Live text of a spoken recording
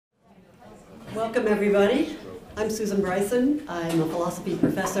Welcome, everybody. I'm Susan Bryson. I'm a philosophy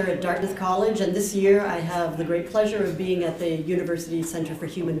professor at Dartmouth College, and this year I have the great pleasure of being at the University Center for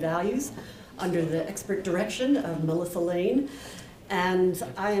Human Values under the expert direction of Melissa Lane. And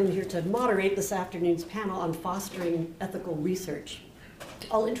I am here to moderate this afternoon's panel on fostering ethical research.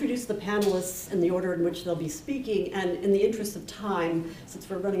 I'll introduce the panelists in the order in which they'll be speaking, and in the interest of time, since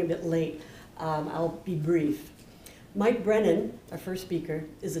we're running a bit late, I'll be brief. Mike Brennan, our first speaker,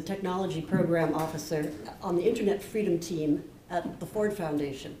 is a technology program officer on the Internet Freedom Team at the Ford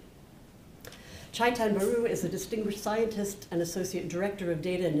Foundation. Chaitan Baru is a distinguished scientist and associate director of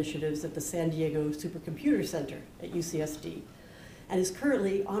data initiatives at the San Diego Supercomputer Center at UCSD, and is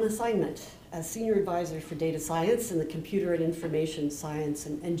currently on assignment as senior advisor for data science in the Computer and Information Science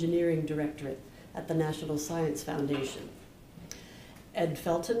and Engineering Directorate at the National Science Foundation. Ed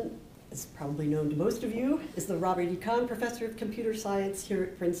Felton is probably known to most of you, is the Robert E. Kahn Professor of Computer Science here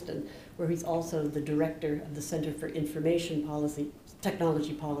at Princeton, where he's also the director of the Center for Information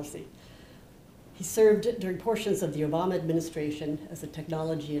Technology Policy. He served during portions of the Obama administration as a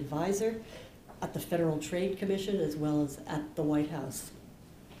technology advisor at the Federal Trade Commission as well as at the White House.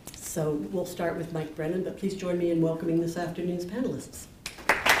 So we'll start with Mike Brennan, but please join me in welcoming this afternoon's panelists.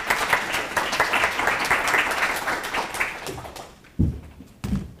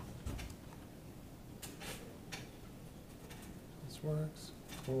 Works.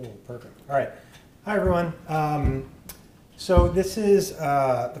 Cool, perfect. All right. Hi, everyone. So this is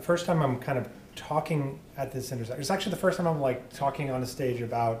the first time I'm kind of talking at this intersection. It's actually the first time I'm like talking on a stage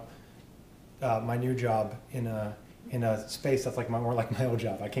about my new job in a space that's like more like my old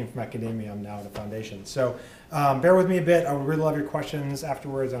job. I came from academia. I'm now at a foundation. So bear with me a bit. I would really love your questions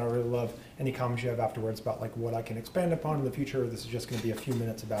afterwards, and I really love any comments you have afterwards about like what I can expand upon in the future. This is just going to be a few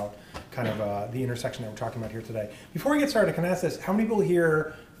minutes about kind of the intersection that we're talking about here today. Before we get started, can I ask this? How many people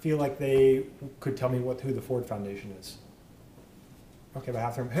here feel like they could tell me who the Ford Foundation is? Okay, about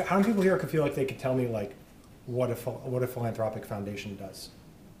half the room. How many people here could feel like they could tell me like what a philanthropic foundation does?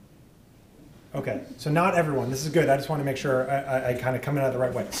 Okay, so not everyone. This is good. I just want to make sure I kind of come in at the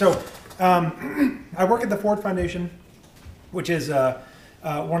right way. So I work at the Ford Foundation, which is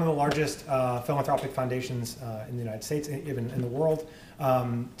one of the largest philanthropic foundations in the United States, even in the world.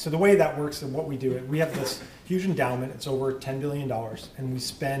 So the way that works and what we do, we have this huge endowment. It's over $10 billion, and we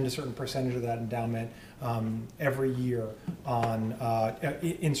spend a certain percentage of that endowment every year on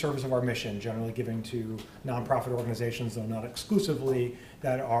in service of our mission, generally giving to nonprofit organizations, though not exclusively,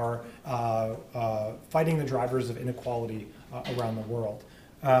 that are fighting the drivers of inequality around the world.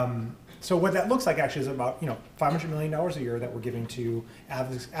 So what that looks like actually is about $500 million a year that we're giving to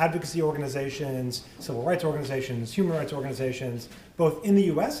advocacy organizations, civil rights organizations, human rights organizations, both in the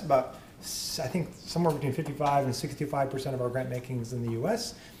U.S. About I think somewhere between 55 and 65% of our grant making is in the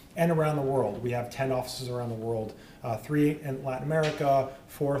U.S. and around the world. We have 10 offices around the world, 3 in Latin America,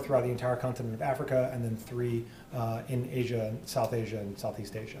 4 throughout the entire continent of Africa, and then 3 in Asia, South Asia, and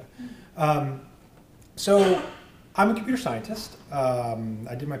Southeast Asia. So I'm a computer scientist.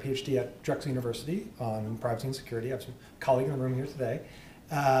 I did my PhD at Drexel University on privacy and security. I have some colleagues in the room here today.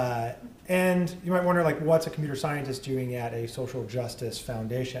 And you might wonder, like, what's a computer scientist doing at a social justice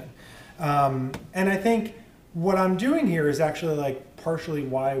foundation? And I think what I'm doing here is actually like partially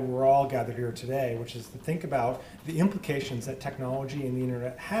why we're all gathered here today, which is to think about the implications that technology and the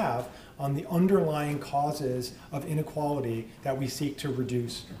internet have on the underlying causes of inequality that we seek to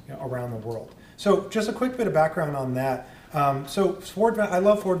reduce around the world. So just a quick bit of background on that. I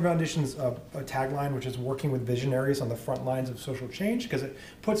love Ford Foundation's tagline, which is working with visionaries on the front lines of social change, because it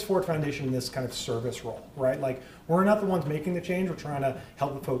puts Ford Foundation in this kind of service role, right? Like, we're not the ones making the change. We're trying to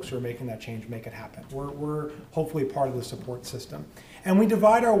help the folks who are making that change make it happen. We're hopefully part of the support system. And we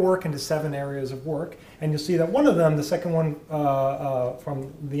divide our work into 7 areas of work. And you'll see that one of them, the second one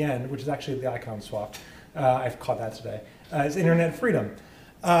from the end, which is actually the icon swap, I've caught that today, is internet freedom.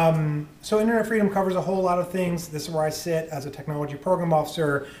 So internet freedom covers a whole lot of things. This is where I sit as a technology program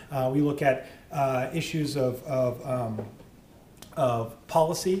officer. We look at issues of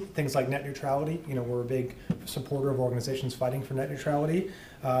policy, things like net neutrality. We're a big supporter of organizations fighting for net neutrality.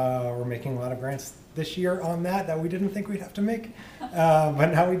 We're making a lot of grants this year on that we didn't think we'd have to make, but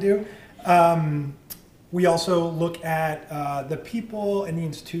now we do. We also look at the people and the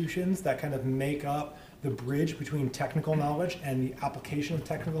institutions that kind of make up the bridge between technical knowledge and the application of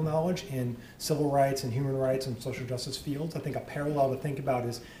technical knowledge in civil rights and human rights and social justice fields. I think a parallel to think about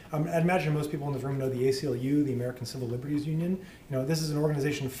is, I imagine most people in this room know the ACLU, the American Civil Liberties Union. This is an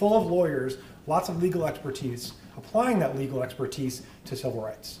organization full of lawyers, lots of legal expertise, applying that legal expertise to civil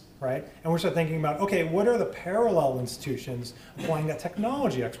rights, right? And we're start thinking about, okay, what are the parallel institutions applying that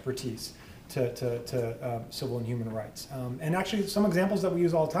technology expertise to civil and human rights. And actually, some examples that we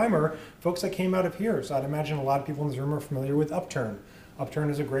use all the time are folks that came out of here. So I'd imagine a lot of people in this room are familiar with Upturn. Upturn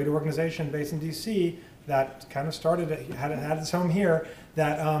is a great organization based in DC that kind of started, had its home here,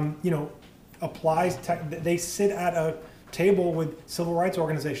 that applies, they sit at a table with civil rights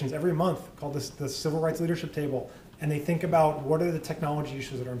organizations every month called the Civil Rights Leadership Table, and they think about what are the technology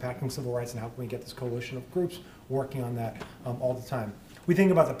issues that are impacting civil rights and how can we get this coalition of groups working on that all the time. We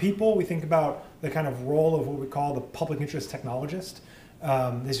think about the people, we think about the kind of role of what we call the public interest technologist.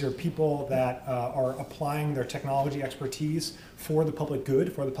 These are people that are applying their technology expertise for the public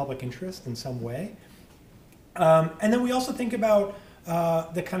good, for the public interest in some way. And then we also think about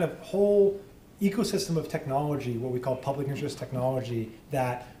the kind of whole ecosystem of technology, what we call public interest technology,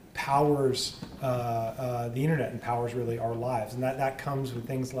 that powers the internet and powers really our lives. And that comes with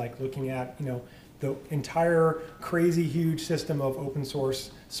things like looking at the entire crazy huge system of open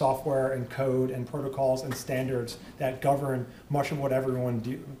source software and code and protocols and standards that govern much of what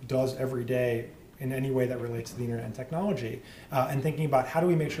everyone does every day in any way that relates to the internet and technology, and thinking about how do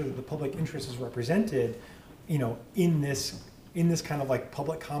we make sure that the public interest is represented in this kind of like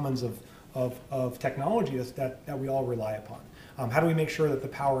public commons of technology that we all rely upon. How do we make sure that the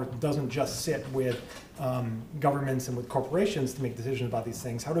power doesn't just sit with governments and with corporations to make decisions about these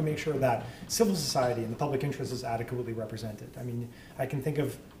things? How do we make sure that civil society and the public interest is adequately represented? I mean, I can think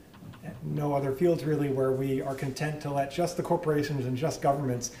of no other fields really where we are content to let just the corporations and just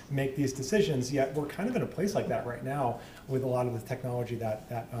governments make these decisions, yet we're kind of in a place like that right now with a lot of the technology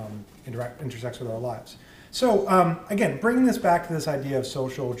that intersects with our lives. So again, bringing this back to this idea of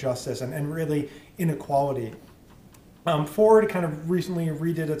social justice and really inequality. Ford kind of recently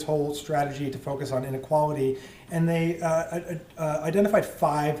redid its whole strategy to focus on inequality, and they identified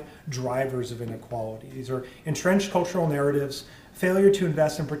 5 drivers of inequality. These are entrenched cultural narratives, failure to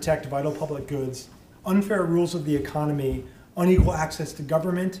invest and protect vital public goods, unfair rules of the economy, unequal access to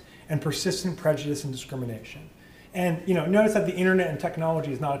government, and persistent prejudice and discrimination. And notice that the internet and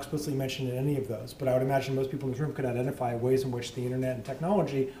technology is not explicitly mentioned in any of those, but I would imagine most people in this room could identify ways in which the internet and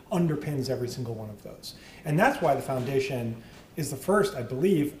technology underpins every single one of those. And that's why the foundation is the first, I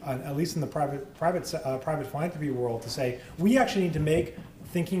believe, at least in the private philanthropy world, to say we actually need to make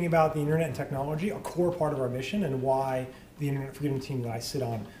thinking about the internet and technology a core part of our mission and why the Internet Freedom Team that I sit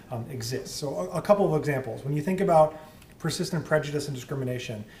on exists. So a couple of examples. When you think about persistent prejudice and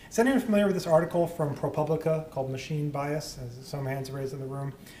discrimination. Is anyone familiar with this article from ProPublica called Machine Bias? Some hands raised in the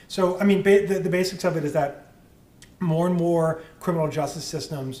room. So, I mean, the basics of it is that more and more criminal justice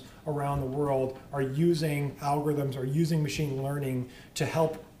systems around the world are using algorithms or using machine learning to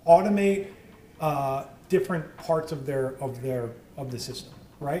help automate different parts of the system.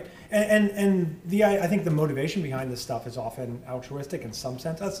 Right, and I think the motivation behind this stuff is often altruistic in some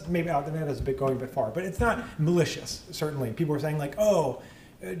sense. That's maybe out there is a bit going a bit far, but it's not malicious. Certainly, people are saying like, oh,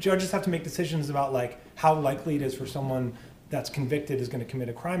 judges have to make decisions about like how likely it is for someone that's convicted is going to commit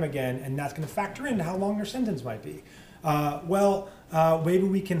a crime again, and that's going to factor into how long their sentence might be. Maybe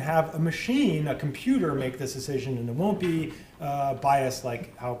we can have a machine, a computer, make this decision, and it won't be biased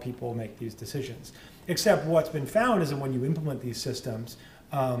like how people make these decisions. Except what's been found is that when you implement these systems,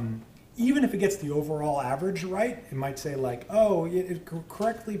 even if it gets the overall average right, it might say like, oh, it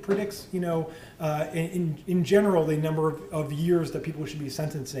correctly predicts, in general, the number of years that people should be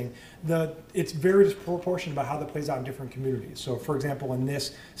sentencing. It's very disproportionate about how that plays out in different communities. So for example, in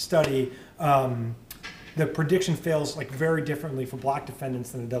this study, the prediction fails like very differently for black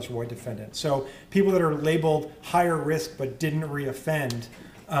defendants than it does for white defendants. So people that are labeled higher risk but didn't reoffend,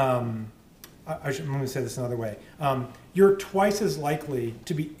 I'm going to say this another way. You're twice as likely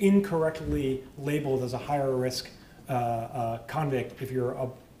to be incorrectly labeled as a higher risk convict if you're a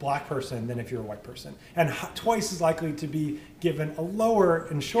black person than if you're a white person. And twice as likely to be given a lower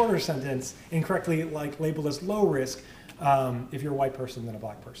and shorter sentence, incorrectly labeled as low risk, if you're a white person than a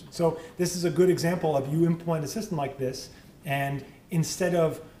black person. So this is a good example of you implement a system like this, and instead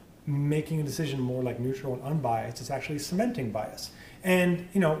of making a decision more like neutral and unbiased, it's actually cementing bias. And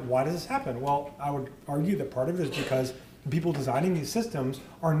why does this happen? Well, I would argue that part of it is because the people designing these systems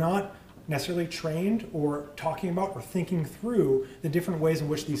are not necessarily trained or talking about or thinking through the different ways in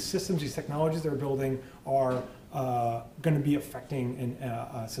which these systems, these technologies they're building are going to be affecting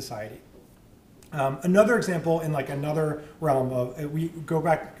in society. Another example in like another realm of, we go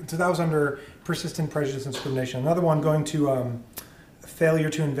back to, that was under persistent prejudice and discrimination. Another one going to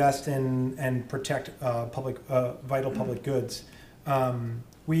failure to invest in and protect vital public goods.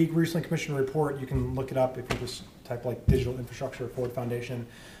 We recently commissioned a report, you can look it up if you just type like digital infrastructure Ford Foundation,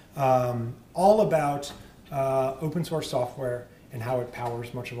 all about open source software and how it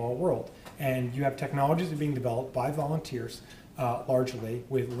powers much of our world. And you have technologies that are being developed by volunteers, largely,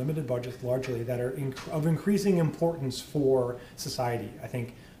 with limited budgets, largely, that are of increasing importance for society. I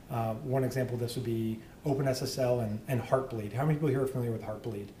think one example of this would be OpenSSL and Heartbleed. How many people here are familiar with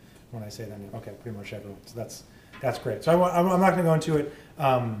Heartbleed when I say that name? Okay, pretty much everyone. So that's great. So I'm not going to go into it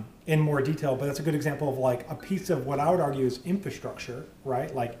in more detail, but that's a good example of like a piece of what I would argue is infrastructure,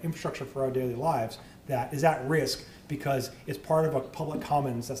 right? Like infrastructure for our daily lives that is at risk because it's part of a public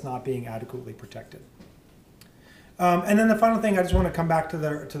commons that's not being adequately protected. And then the final thing, I just want to come back to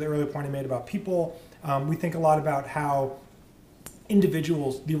the earlier point I made about people. We think a lot about how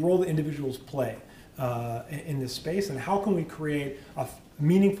individuals, the role that individuals play in this space, and how can we create a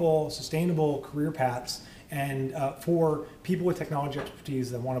meaningful, sustainable career paths and for people with technology expertise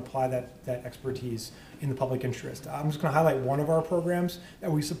that want to apply that expertise in the public interest. I'm just going to highlight one of our programs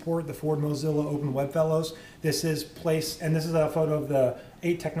that we support, the Ford Mozilla Open Web Fellows. This is placed, and this is a photo of the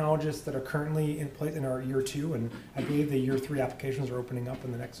 8 technologists that are currently in place in our year 2, and I believe the year 3 applications are opening up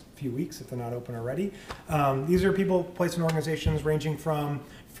in the next few weeks if they're not open already. These are people placed in organizations ranging from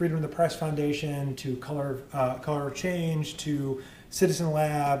Freedom of the Press Foundation to Color of Change to Citizen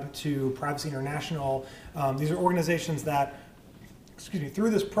Lab to Privacy International. These are organizations that,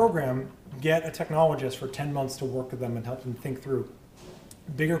 through this program, get a technologist for 10 months to work with them and help them think through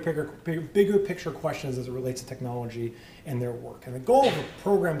bigger picture questions as it relates to technology and their work. And the goal of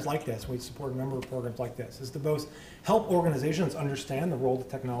programs like this, we support a number of programs like this, is to both help organizations understand the role that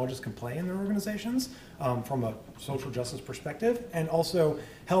technologists can play in their organizations from a social justice perspective, and also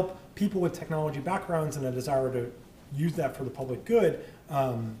help people with technology backgrounds and a desire to use that for the public good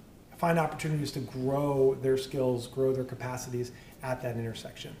find opportunities to grow their skills, grow their capacities at that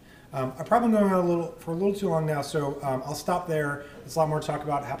intersection. I'm probably going on for a little too long now, so I'll stop there. There's a lot more to talk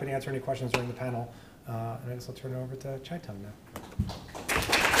about. Happy to answer any questions during the panel. And I guess I'll turn it over to Chaitam now.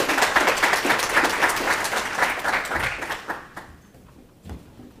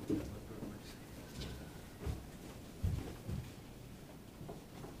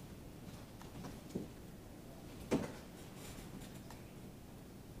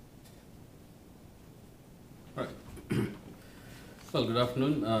 Well, good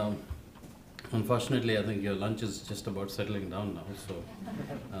afternoon. Unfortunately, I think your lunch is just about settling down now, so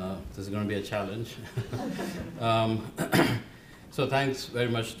this is going to be a challenge. So thanks very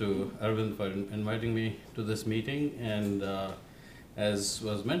much to Arvind for inviting me to this meeting. And as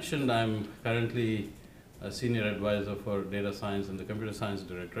was mentioned, I'm currently a senior advisor for data science in the computer science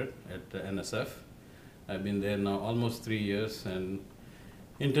directorate at NSF. I've been there now almost 3 years and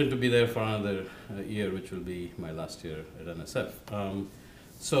intend to be there for another year, which will be my last year at NSF.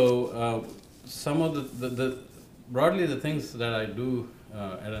 Some of broadly the things that I do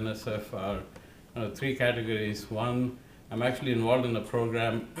at NSF are 3 categories. One, I'm actually involved in a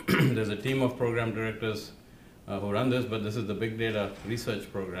program. There's a team of program directors who run this, but this is the big data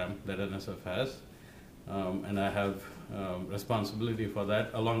research program that NSF has. And I have responsibility for that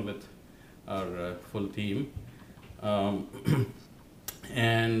along with our full team.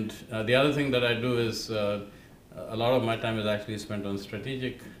 And the other thing that I do is a lot of my time is actually spent on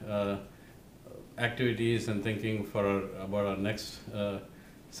strategic activities and thinking about our next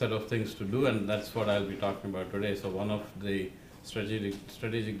set of things to do, and that's what I'll be talking about today. So one of the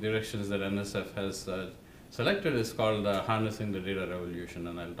strategic directions that NSF has selected is called Harnessing the Data Revolution,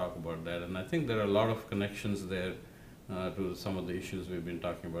 and I'll talk about that. And I think there are a lot of connections there to some of the issues we've been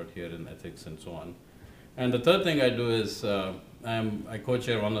talking about here in ethics and so on. And the third thing I do is I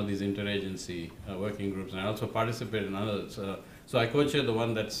co-chair one of these interagency working groups, and I also participate in others. So I co-chair the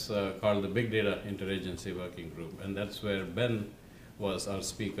one that's called the Big Data Interagency Working Group, and that's where Ben was our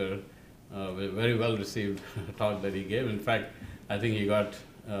speaker. Very well received talk that he gave. In fact, I think he got,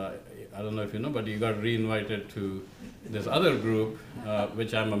 I don't know if you know, but he got re-invited to this other group,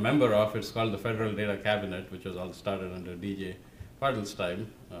 which I'm a member of. It's called the Federal Data Cabinet, which was all started under DJ Patil's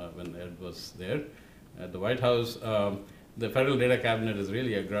time when Ed was there at the White House. The Federal Data Cabinet is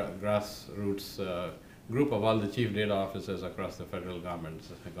really a grassroots group of all the chief data officers across the federal government.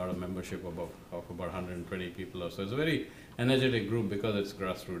 So I got a membership of about 120 people or so. It's a very energetic group because it's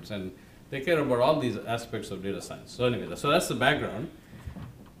grassroots, and they care about all these aspects of data science. So anyway, so that's the background.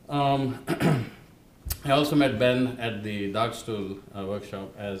 I also met Ben at the Darkstool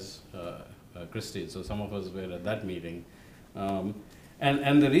workshop as Christine, so some of us were at that meeting.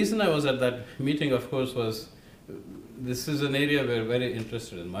 And the reason I was at that meeting, of course, was this is an area we're very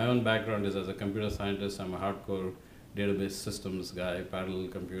interested in. My own background is as a computer scientist. I'm a hardcore database systems guy, parallel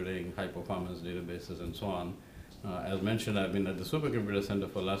computing, high performance databases, and so on. As mentioned, I've been at the Supercomputer Center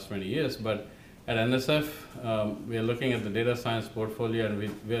for the last 20 years, but At NSF, we are looking at the data science portfolio, and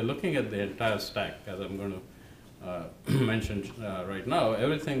we are looking at the entire stack, as I'm going to mention right now.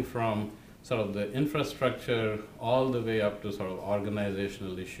 Everything from sort of the infrastructure all the way up to sort of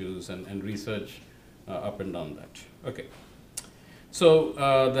organizational issues and research up and down that. Okay. So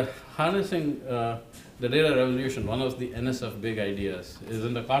the harnessing the data revolution, one of the NSF big ideas, is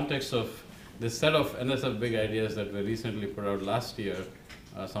in the context of this set of NSF big ideas that were recently put out last year.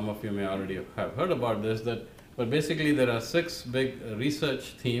 Some of you may already have heard about this, but basically there are 6 big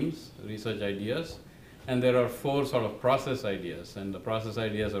research themes, research ideas, and there are 4 sort of process ideas. And the process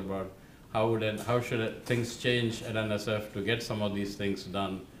ideas are about how should things change at NSF to get some of these things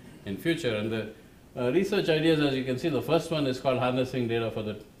done in future. And the research ideas, as you can see, the first one is called Harnessing Data for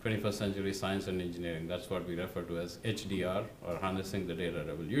the 21st Century Science and Engineering. That's what we refer to as HDR, or Harnessing the Data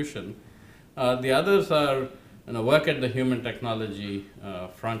Revolution. The others are work at the human technology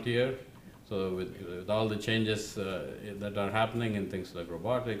frontier. So with all the changes that are happening in things like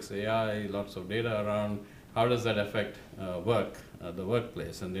robotics, AI, lots of data around, how does that affect work, the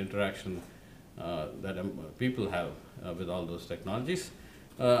workplace, and the interaction that people have with all those technologies.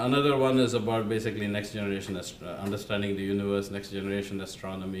 Another one is about basically next generation understanding the universe, next generation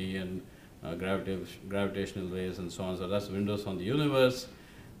astronomy, and gravitational waves and so on. So that's Windows on the Universe.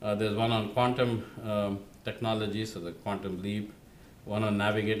 There's one on quantum technology, so the quantum leap, one on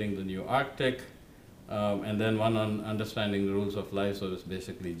navigating the new Arctic, and then one on understanding the rules of life, so it's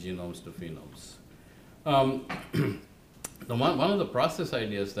basically genomes to phenomes. One of the process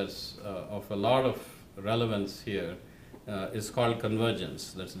ideas that's of a lot of relevance here is called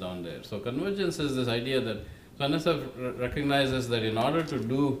convergence, that's down there. So convergence is this idea that NSF recognizes that in order to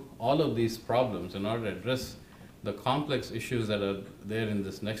do all of these problems, in order to address the complex issues that are there in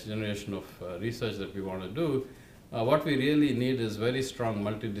this next generation of research that we want to do, what we really need is very strong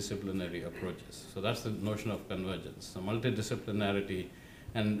multidisciplinary approaches. So that's the notion of convergence, so multidisciplinarity.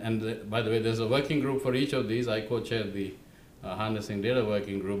 And by the way, there's a working group for each of these. I co-chair the Harnessing Data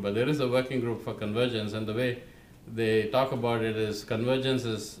Working Group, but there is a working group for convergence, and the way they talk about it is convergence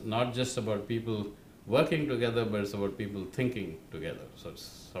is not just about people working together, but it's about people thinking together. So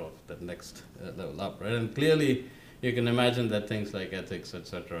it's sort of the next level up, right? And clearly, you can imagine that things like ethics,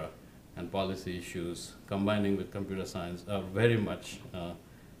 etc., and policy issues combining with computer science are very much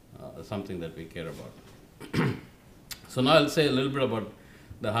something that we care about. So now I'll say a little bit about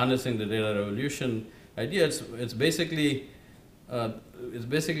the Harnessing the Data Revolution idea. It's basically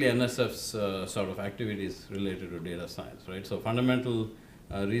NSF's sort of activities related to data science, right? So fundamental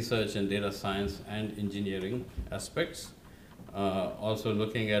research in data science and engineering aspects. Also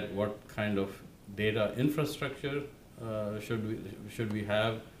looking at what kind of data infrastructure should we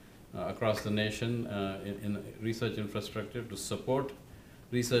have across the nation in research infrastructure to support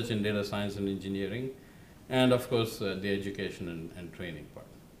research in data science and engineering, and of course the education and training part.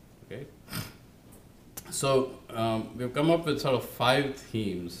 Okay. So we've come up with sort of 5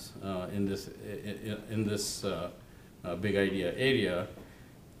 themes in this big idea area,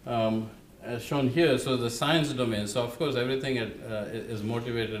 as shown here. So the science domain. So of course everything is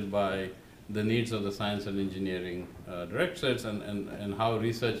motivated by the needs of the science and engineering directorates, and how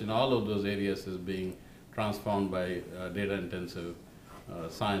research in all of those areas is being transformed by data-intensive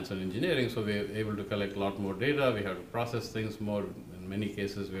science and engineering. So we're able to collect a lot more data. We have to process things more. In many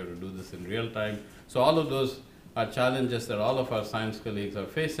cases, we have to do this in real time. So all of those are challenges that all of our science colleagues are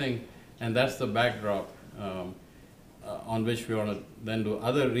facing, and that's the backdrop on which we want to then do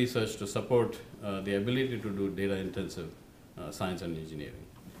other research to support the ability to do data-intensive science and engineering.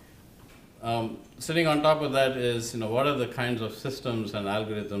 Sitting on top of that is, what are the kinds of systems and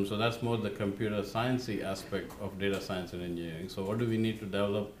algorithms? So that's more the computer sciencey aspect of data science and engineering. So what do we need to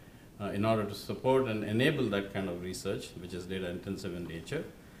develop in order to support and enable that kind of research, which is data intensive in nature?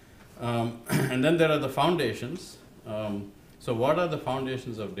 And then there are the foundations. So what are the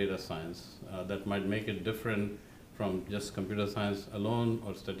foundations of data science that might make it different from just computer science alone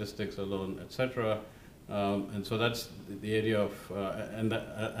or statistics alone, etc.? And so that's the area of, and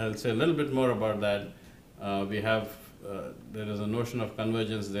I'll say a little bit more about that. We have, there is a notion of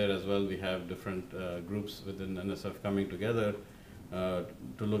convergence there as well. We have different groups within NSF coming together to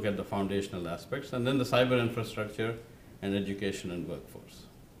look at the foundational aspects, and then the cyber infrastructure and education and workforce.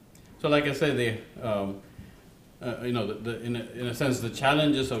 So like I say, in a sense, the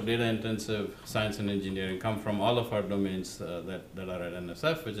challenges of data-intensive science and engineering come from all of our domains that are at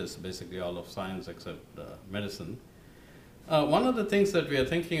NSF, which is basically all of science except medicine. One of the things that we are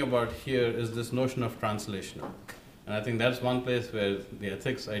thinking about here is this notion of translational. And I think that's one place where the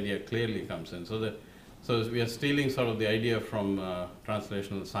ethics idea clearly comes in. So So we are stealing sort of the idea from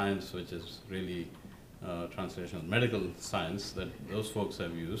translational science, which is really translational medical science that those folks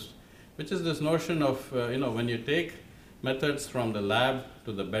have used, which is this notion of, when you take methods from the lab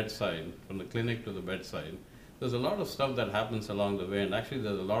to the bedside, from the clinic to the bedside, there's a lot of stuff that happens along the way, and actually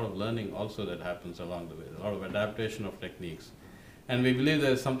there's a lot of learning also that happens along the way, a lot of adaptation of techniques. And we believe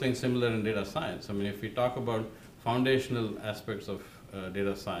there's something similar in data science. I mean, if we talk about foundational aspects of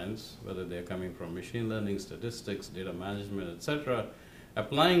data science, whether they're coming from machine learning, statistics, data management, etc.,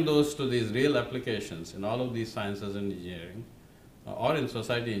 applying those to these real applications in all of these sciences and engineering, or in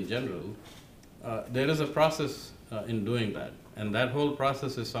society in general, there is a process in doing that. And that whole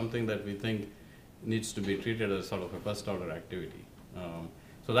process is something that we think needs to be treated as sort of a first order activity.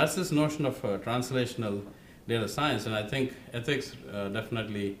 So that's this notion of translational data science, and I think ethics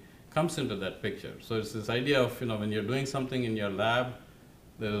definitely comes into that picture. So it's this idea of, when you're doing something in your lab,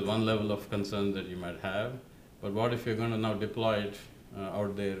 there is one level of concern that you might have, but what if you're going to now deploy it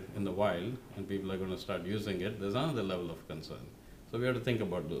out there in the wild, and people are going to start using it, there's another level of concern. So we have to think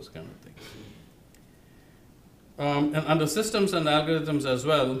about those kind of things. And under systems and algorithms as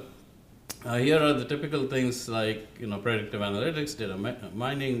well, here are the typical things like predictive analytics, data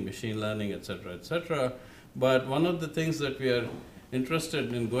mining, machine learning, etc., etc. But one of the things that we are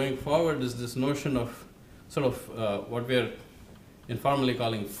interested in going forward is this notion of sort of what we are informally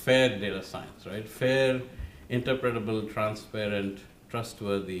calling fair data science, right? Fair, interpretable, transparent,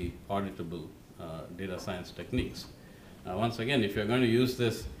 trustworthy, auditable data science techniques. Once again, if you're going to use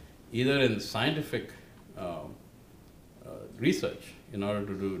this either in scientific research in order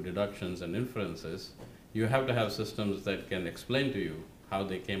to do deductions and inferences, you have to have systems that can explain to you how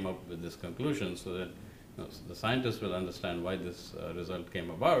they came up with this conclusion so that the scientists will understand why this result came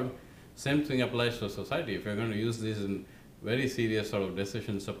about. Same thing applies to society. If you're going to use these in very serious sort of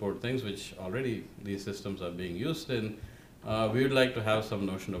decision support things, which already these systems are being used in, we would like to have some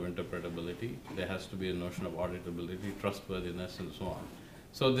notion of interpretability. There has to be a notion of auditability, trustworthiness, and so on.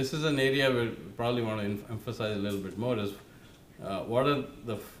 So this is an area where we probably want to emphasize a little bit more is what are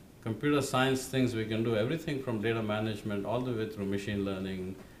the computer science things we can do, everything from data management all the way through machine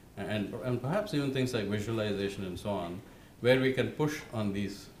learning, and perhaps even things like visualization and so on, where we can push on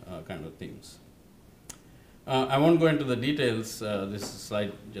these kind of themes. I won't go into the details. This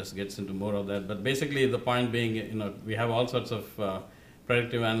slide just gets into more of that. But basically, the point being, we have all sorts of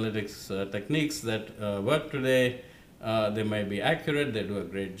predictive analytics techniques that work today. They may be accurate. They do a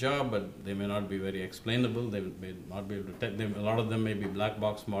great job, but they may not be very explainable. They may not be able to tell them. A lot of them may be black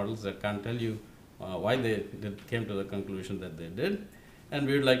box models that can't tell you why they came to the conclusion that they did. And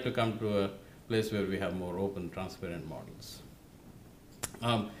we would like to come to a place where we have more open, transparent models.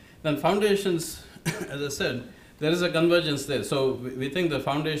 Then foundations, as I said, there is a convergence there. So we think the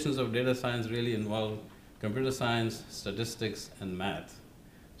foundations of data science really involve computer science, statistics, and math.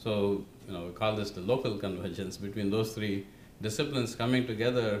 So we call this the local convergence between those three disciplines coming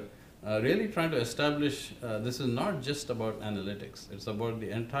together, really trying to establish this is not just about analytics. It's about the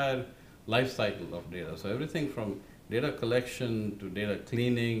entire life cycle of data. So everything from data collection to data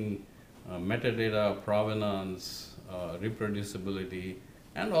cleaning, metadata, provenance, reproducibility,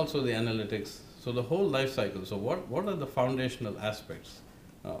 and also the analytics. So the whole life cycle. So what are the foundational aspects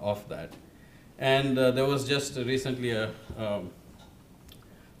of that? And there was just recently a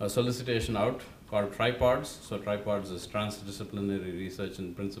solicitation out called Tripods. So Tripods is Transdisciplinary Research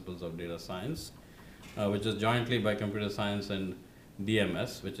in Principles of Data Science, which is jointly by Computer Science and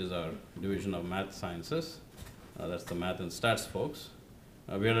DMS, which is our division of math sciences. That's the math and stats folks.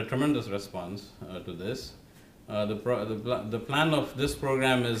 We had a tremendous response to this. The plan of this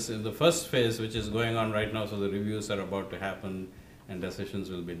program is in the first phase, which is going on right now, so the reviews are about to happen and decisions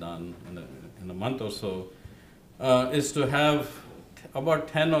will be done in a month or so, is to have about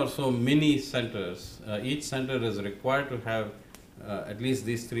 10 or so mini centers. Each center is required to have at least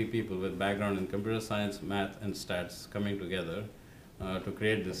these three people with background in computer science, math, and stats coming together to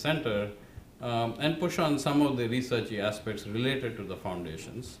create this center and push on some of the researchy aspects related to the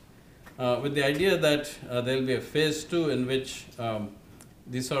foundations. With the idea that there will be a phase 2 in which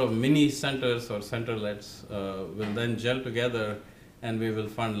these sort of mini centers or centerlets will then gel together, and we will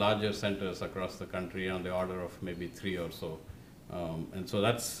fund larger centers across the country on the order of maybe 3 or so. And so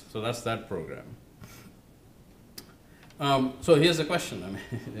that's that program. So here's a question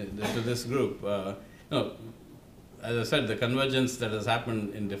to this group. As I said, the convergence that has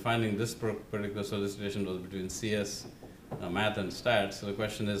happened in defining this particular solicitation was between CS, math, and stats. So the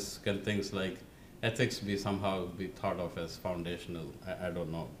question is, can things like ethics be somehow be thought of as foundational? I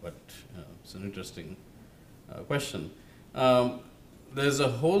don't know, but it's an interesting question. There's a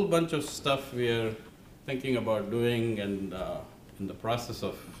whole bunch of stuff we are thinking about doing, and in the process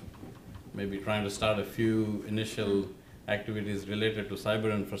of maybe trying to start a few initial activities related to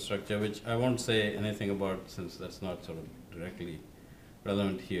cyber infrastructure, which I won't say anything about since that's not sort of directly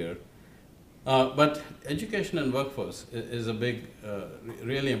relevant here. But education and workforce is a big,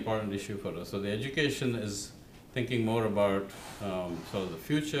 really important issue for us. So the education is thinking more about sort of the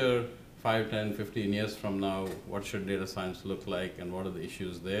future, 5, 10, 15 years from now, what should data science look like and what are the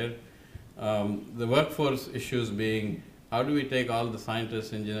issues there. The workforce issues being, how do we take all the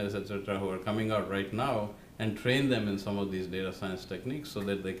scientists, engineers, etc., who are coming out right now and train them in some of these data science techniques so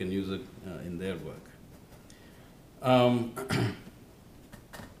that they can use it in their work.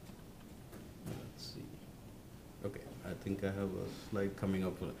 Let's see. Okay, I think I have a slide coming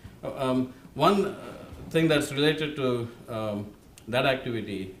up. One thing that's related to that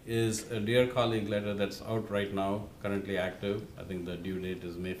activity is a Dear Colleague letter that's out right now, currently active. I think the due date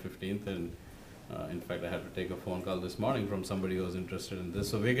is May 15th, and in fact, I had to take a phone call this morning from somebody who was interested in this.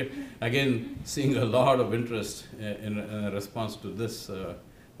 So we get, again, seeing a lot of interest in a response to this,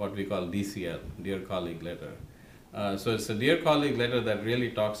 what we call DCL, Dear Colleague letter. So it's a Dear Colleague letter that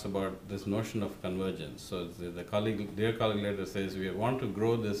really talks about this notion of convergence. So the Dear Colleague letter says we want to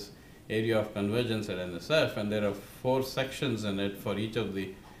grow this area of convergence at NSF, and there are 4 sections in it for each of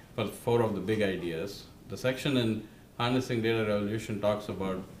the, for 4 of the big ideas. The section in Harnessing Data Revolution talks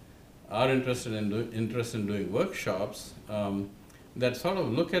about our interest in doing workshops that sort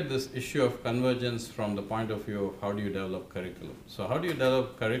of look at this issue of convergence from the point of view of how do you develop curriculum. So how do you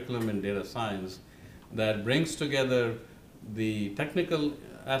develop curriculum in data science that brings together the technical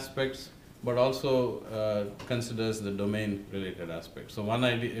aspects but also considers the domain-related aspects. So one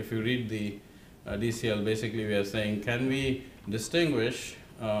idea, if you read the DCL, basically we are saying, can we distinguish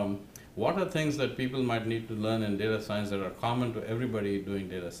what are things that people might need to learn in data science that are common to everybody doing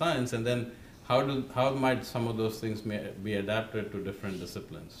data science, and then how might some of those things be adapted to different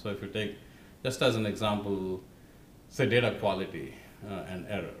disciplines. So if you take, just as an example, say data quality and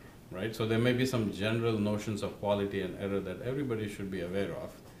error, right? So there may be some general notions of quality and error that everybody should be aware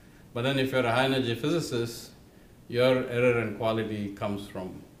of. But then if you're a high energy physicist, your error and quality comes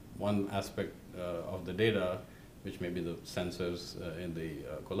from one aspect of the data, which may be the sensors in the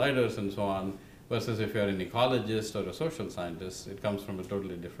colliders and so on, versus if you're an ecologist or a social scientist, it comes from a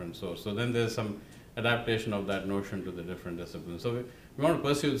totally different source. So then there's some adaptation of that notion to the different disciplines. So we want to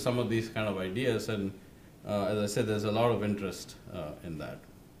pursue some of these kind of ideas, and as I said, there's a lot of interest in that.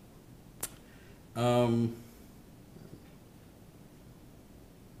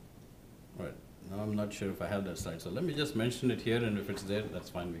 Right, now I'm not sure if I have that slide, so let me just mention it here, and if it's there, that's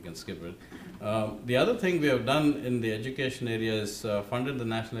fine, we can skip it. The other thing we have done in the education area is funded the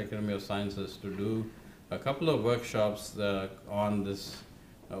National Academy of Sciences to do a couple of workshops on this,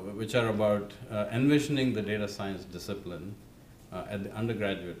 which are about envisioning the data science discipline at the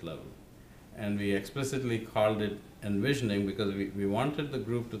undergraduate level. And we explicitly called it envisioning because we wanted the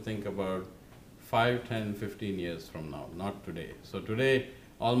group to think about 5, 10, 15 years from now, not today. So today,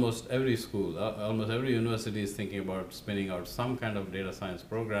 almost every school, almost every university is thinking about spinning out some kind of data science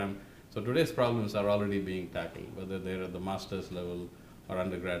program. So today's problems are already being tackled, whether they're at the master's level or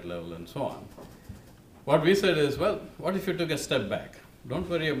undergrad level and so on. What we said is, well, what if you took a step back? Don't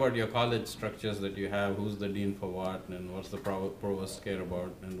worry about your college structures that you have, who's the dean for what, and what's the provost care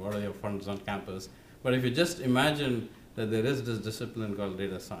about, and what are your funds on campus. But if you just imagine that there is this discipline called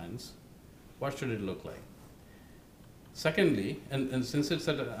data science, what should it look like? Secondly, and since it's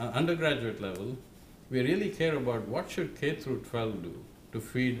at an undergraduate level, we really care about what should K through 12 do to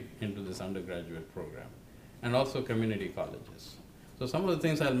feed into this undergraduate program, and also community colleges. So some of the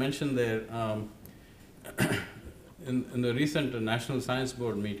things I'll mention there, in the recent National Science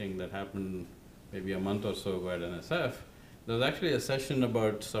Board meeting that happened maybe a month or so ago at NSF, there was actually a session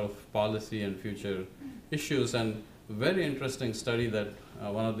about sort of policy and future issues, and a very interesting study that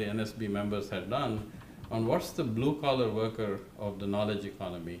one of the NSB members had done on what's the blue-collar worker of the knowledge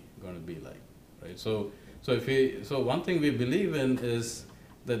economy going to be like, right? So one thing we believe in is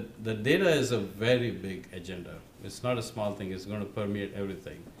that the data is a very big agenda. It's not a small thing. It's going to permeate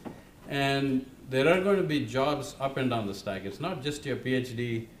everything. And there are going to be jobs up and down the stack. It's not just your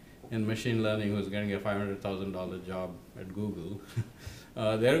PhD in machine learning who's getting a $500,000 job at Google.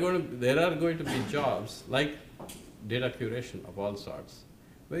 There are going to be jobs like data curation of all sorts,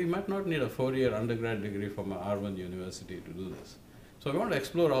 where you might not need a 4-year undergrad degree from Harvard University to do this. So we want to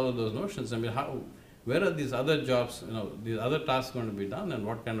explore all of those notions. I mean, where are these other jobs, these other tasks going to be done, and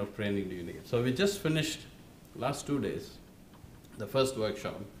what kind of training do you need? So we just finished, last 2 days, the first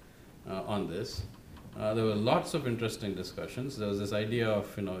workshop on this. There were lots of interesting discussions. There was this idea of,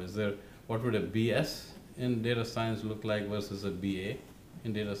 what would a BS in data science look like versus a BA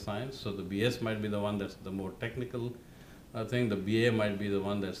in data science. So the BS might be the one that's the more technical thing. The BA might be the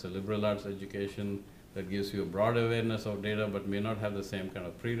one that's a liberal arts education that gives you a broad awareness of data but may not have the same kind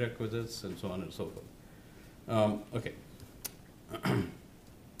of prerequisites and so on and so forth. Okay.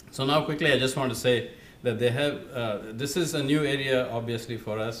 So now quickly I just want to say that they have, this is a new area obviously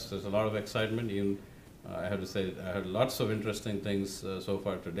for us. There's a lot of excitement. Even, I have to say I heard lots of interesting things so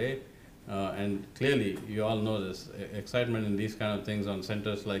far today. And clearly you all know this excitement in these kind of things on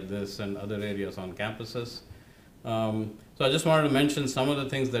centers like this and other areas on campuses. So I just wanted to mention some of the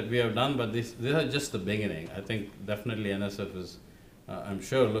things that we have done, but these are just the beginning. I think definitely NSF is, I'm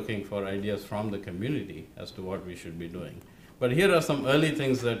sure, looking for ideas from the community as to what we should be doing. But here are some early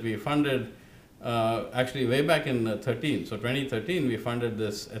things that we funded, actually way back in 13. So 2013, we funded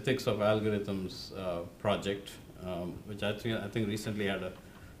this Ethics of Algorithms project, which I think recently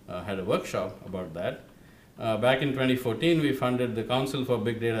had a workshop about that. Back in 2014, we funded the Council for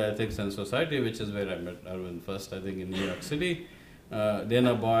Big Data Ethics and Society, which is where I met Arvind first, I think, in New York City.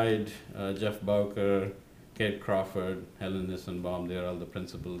 Dana Boyd, Jeff Bowker, Kate Crawford, Helen Nissenbaum, they are all the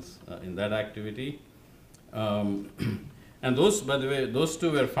principals in that activity. And those, by the way, those two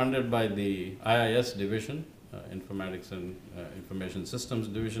were funded by the IIS division, Informatics and Information Systems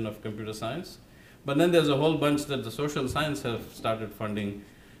division of computer science. But then there's a whole bunch that the social science have started funding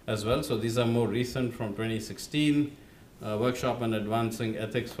as well. So these are more recent from 2016, workshop on advancing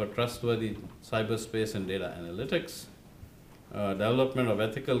ethics for trustworthy cyberspace and data analytics, development of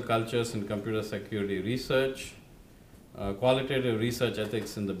ethical cultures in computer security research, qualitative research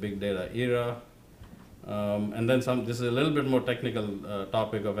ethics in the big data era, and then some, this is a little bit more technical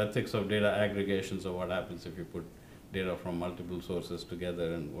topic of ethics of data aggregation, so what happens if you put data from multiple sources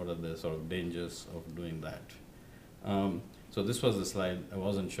together and what are the sort of dangers of doing that. So this was the slide I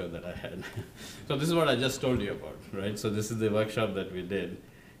wasn't sure that I had. So this is what I just told you about, right? So this is the workshop that we did.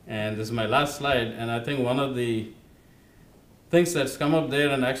 And this is my last slide, and I think one of the things that's come up there,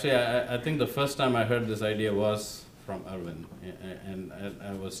 and actually I think the first time I heard this idea was from Arvind. And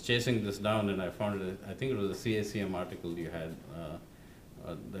I was chasing this down and I found it, I think it was a CACM article you had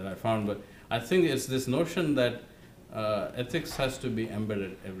that I found, but I think it's this notion that ethics has to be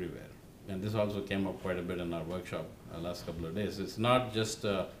embedded everywhere. And this also came up quite a bit in our workshop last couple of days. It's not just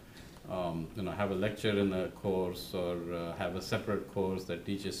have a lecture in a course or have a separate course that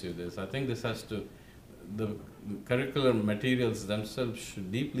teaches you this. I think this has to, the curriculum materials themselves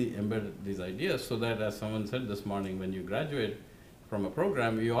should deeply embed these ideas so that, as someone said this morning, when you graduate from a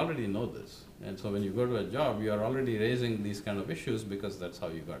program, you already know this. And so when you go to a job, you are already raising these kind of issues because that's how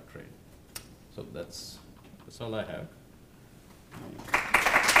you got trained. So that's all I have.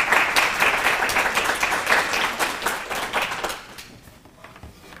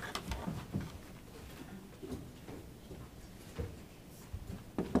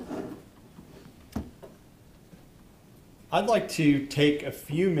 I'd like to take a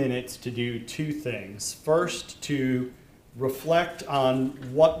few minutes to do two things. First, to reflect on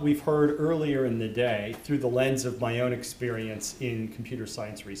what we've heard earlier in the day through the lens of my own experience in computer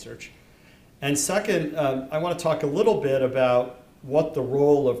science research. And second, I want to talk a little bit about what the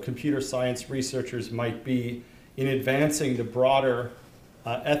role of computer science researchers might be in advancing the broader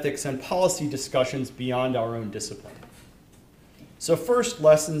ethics and policy discussions beyond our own discipline. So first,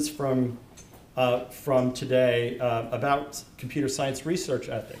 lessons from today about computer science research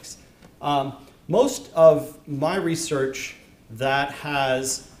ethics. Most of my research that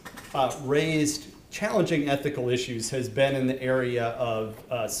has raised challenging ethical issues has been in the area of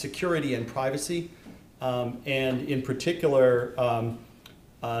security and privacy, and in particular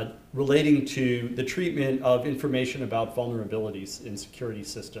relating to the treatment of information about vulnerabilities in security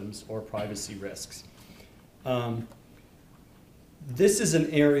systems or privacy risks. This is an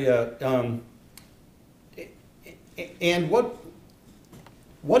area, and what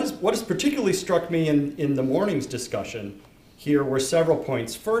has particularly struck me in the morning's discussion here were several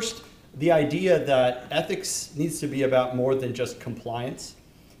points. First, the idea that ethics needs to be about more than just compliance.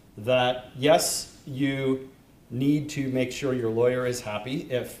 That yes, you need to make sure your lawyer is happy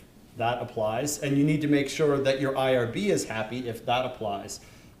if that applies, and you need to make sure that your IRB is happy if that applies.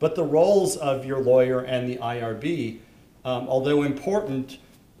 But the roles of your lawyer and the IRB, although important,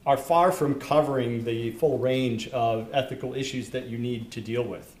 are far from covering the full range of ethical issues that you need to deal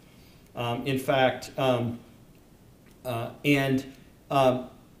with. In fact,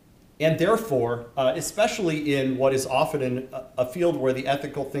 and therefore, especially in what is often in a field where the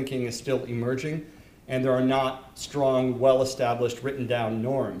ethical thinking is still emerging and there are not strong, well-established, written-down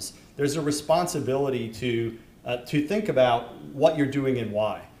norms, there's a responsibility to think about what you're doing and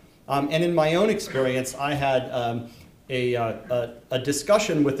why. And in my own experience, I had a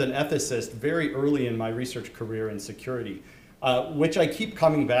discussion with an ethicist very early in my research career in security, which I keep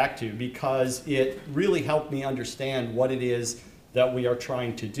coming back to because it really helped me understand what it is that we are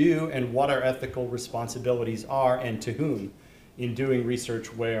trying to do and what our ethical responsibilities are and to whom in doing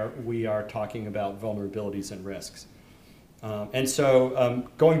research where we are talking about vulnerabilities and risks. And so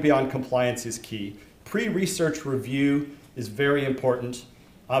going beyond compliance is key. Pre-research review is very important.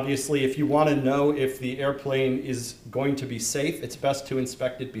 Obviously, if you want to know if the airplane is going to be safe, it's best to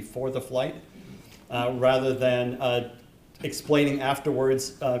inspect it before the flight rather than explaining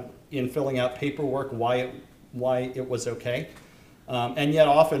afterwards in filling out paperwork why it was okay. And yet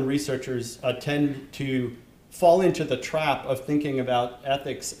often researchers tend to fall into the trap of thinking about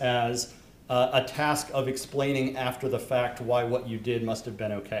ethics as a task of explaining after the fact why what you did must have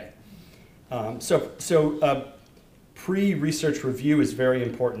been okay. Pre-research review is very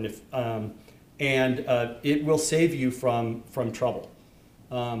important, and it will save you from trouble.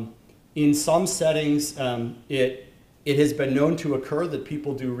 In some settings, it has been known to occur that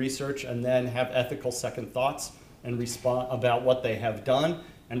people do research and then have ethical second thoughts and respond about what they have done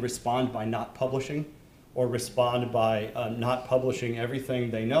and respond by not publishing, or respond by not publishing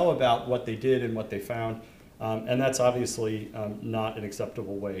everything they know about what they did and what they found. And that's obviously not an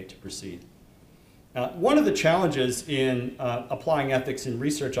acceptable way to proceed. One of the challenges in applying ethics in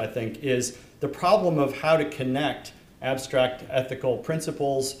research, I think, is the problem of how to connect abstract ethical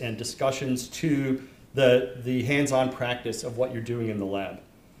principles and discussions to the hands-on practice of what you're doing in the lab.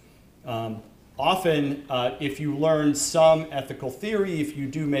 Often, if you learn some ethical theory, if you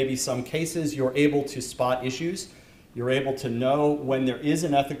do maybe some cases, you're able to spot issues. You're able to know when there is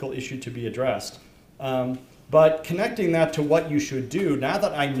an ethical issue to be addressed. But connecting that to what you should do, now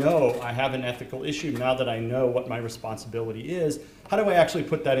that I know I have an ethical issue, now that I know what my responsibility is, how do I actually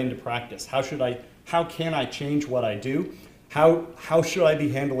put that into practice? How can I change what I do? How should I be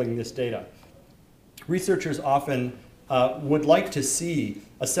handling this data? Researchers often would like to see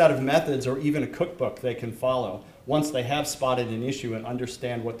a set of methods or even a cookbook they can follow once they have spotted an issue and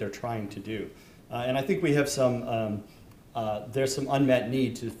understand what they're trying to do. And I think we have there's some unmet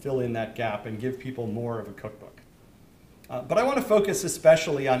need to fill in that gap and give people more of a cookbook. But I want to focus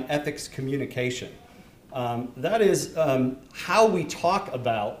especially on ethics communication. That is how we talk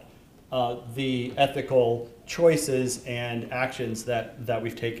about the ethical choices and actions that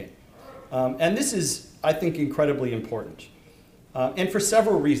we've taken. And this is, I think, incredibly important. And for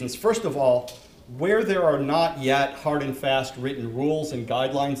several reasons. First of all, where there are not yet hard and fast written rules and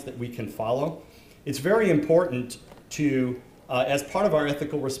guidelines that we can follow, it's very important to, as part of our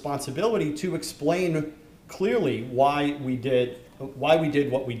ethical responsibility, to explain clearly why we did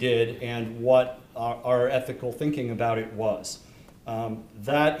what we did and what our ethical thinking about it was.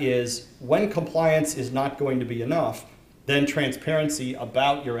 That is, when compliance is not going to be enough, then transparency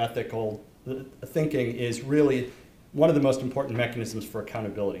about your ethical thinking is really one of the most important mechanisms for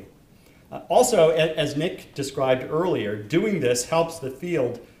accountability. Also, as Nick described earlier, doing this helps the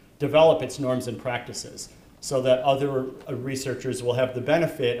field develop its norms and practices so that other researchers will have the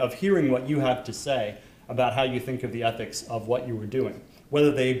benefit of hearing what you have to say about how you think of the ethics of what you were doing.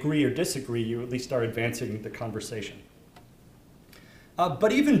 Whether they agree or disagree, you at least are advancing the conversation.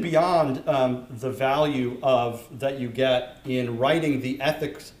 But even beyond the value that you get in writing the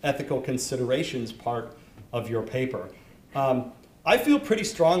ethical considerations part of your paper, I feel pretty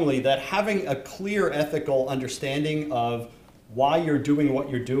strongly that having a clear ethical understanding of why you're doing what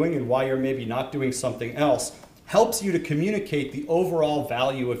you're doing and why you're maybe not doing something else helps you to communicate the overall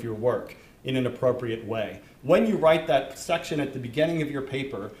value of your work in an appropriate way. When you write that section at the beginning of your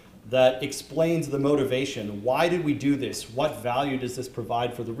paper that explains the motivation, why did we do this? What value does this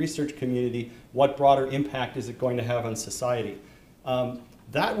provide for the research community? What broader impact is it going to have on society?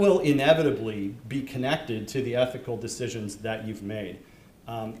 That will inevitably be connected to the ethical decisions that you've made.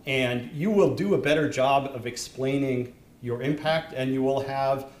 And you will do a better job of explaining your impact, and you will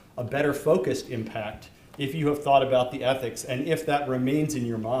have a better focused impact if you have thought about the ethics and if that remains in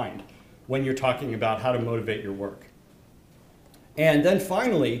your mind when you're talking about how to motivate your work. And then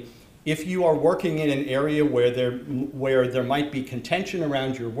finally, if you are working in an area where there might be contention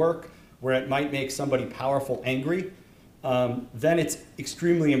around your work, where it might make somebody powerful angry, then it's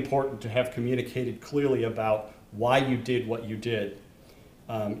extremely important to have communicated clearly about why you did what you did.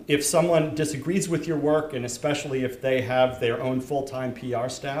 If someone disagrees with your work, and especially if they have their own full-time PR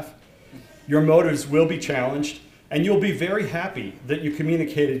staff, your motives will be challenged, and you'll be very happy that you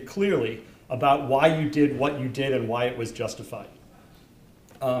communicated clearly about why you did what you did and why it was justified.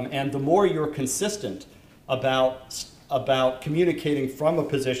 And the more you're consistent about about communicating from a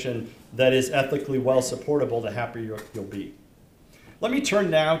position that is ethically well supportable, the happier you'll be. Let me turn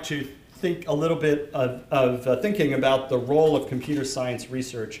now to think a little bit of thinking about the role of computer science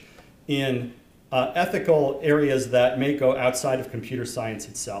research in ethical areas that may go outside of computer science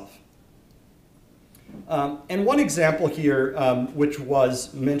itself. And one example here, which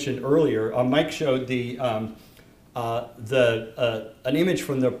was mentioned earlier, Mike showed an image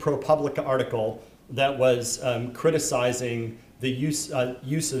from the ProPublica article that was criticizing the use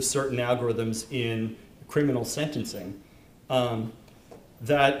of certain algorithms in criminal sentencing.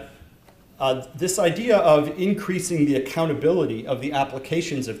 This idea of increasing the accountability of the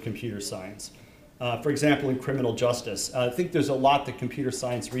applications of computer science, for example, in criminal justice. I think there's a lot that computer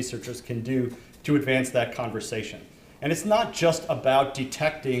science researchers can do to advance that conversation. And it's not just about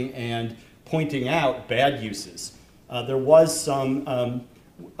detecting and pointing out bad uses. There was some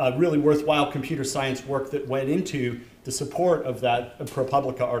really worthwhile computer science work that went into the support of that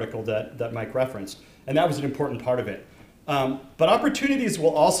ProPublica article that Mike referenced, and that was an important part of it. But opportunities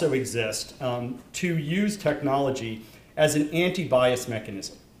will also exist to use technology as an anti-bias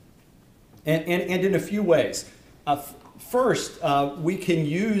mechanism, and in a few ways. First, we can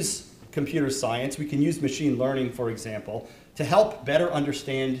use computer science, we can use machine learning, for example, to help better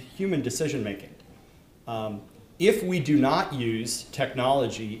understand human decision making. If we do not use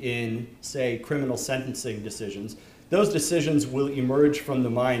technology in, say, criminal sentencing decisions, those decisions will emerge from the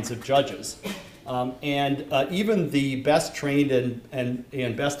minds of judges. Even the best trained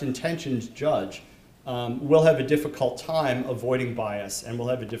and best intentioned judge will have a difficult time avoiding bias and will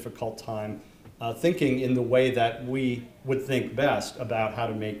have a difficult time thinking in the way that we would think best about how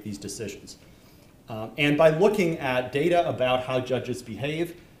to make these decisions. And by looking at data about how judges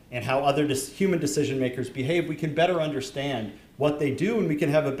behave and how other human decision makers behave, we can better understand what they do, and we can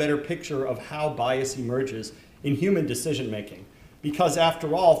have a better picture of how bias emerges in human decision making. Because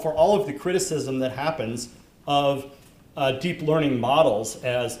after all, for all of the criticism that happens of deep learning models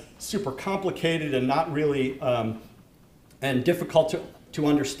as super complicated and not really, and difficult to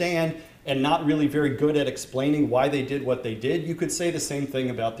understand, and not really very good at explaining why they did what they did, you could say the same thing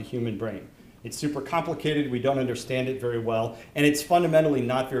about the human brain. It's super complicated, we don't understand it very well, and it's fundamentally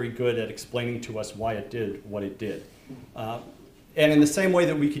not very good at explaining to us why it did what it did. And in the same way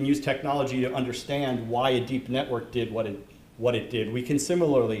that we can use technology to understand why a deep network did what it did, we can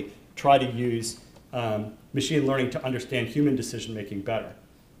similarly try to use machine learning to understand human decision making better.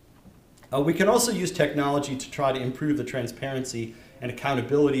 We can also use technology to try to improve the transparency and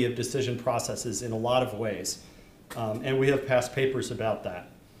accountability of decision processes in a lot of ways. And we have past papers about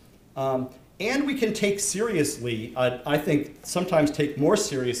that. And we can take seriously, I think sometimes take more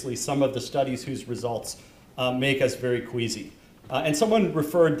seriously, some of the studies whose results make us very queasy. And someone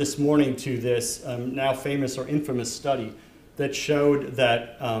referred this morning to this now famous or infamous study that showed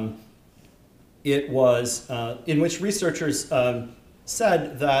that it was, in which researchers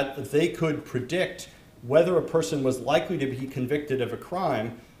said that they could predict whether a person was likely to be convicted of a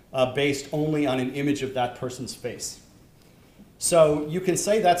crime based only on an image of that person's face. So you can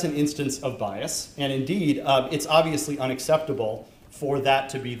say that's an instance of bias, and indeed, it's obviously unacceptable for that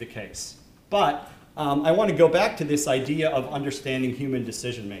to be the case. But I want to go back to this idea of understanding human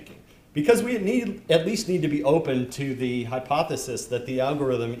decision making, because we at least need to be open to the hypothesis that the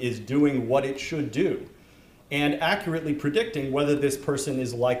algorithm is doing what it should do and accurately predicting whether this person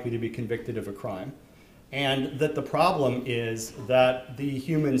is likely to be convicted of a crime, and that the problem is that the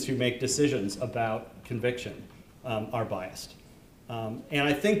humans who make decisions about conviction are biased. And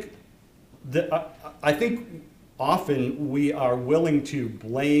I think often we are willing to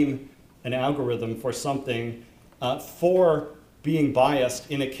blame an algorithm for something for being biased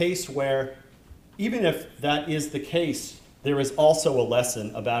in a case where, even if that is the case, there is also a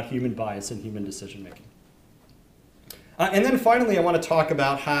lesson about human bias and human decision making. And then finally, I want to talk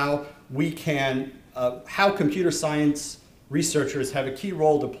about how we can, how computer science researchers have a key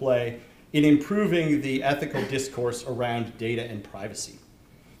role to play in improving the ethical discourse around data and privacy.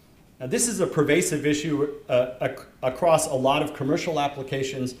 Now, this is a pervasive issue across a lot of commercial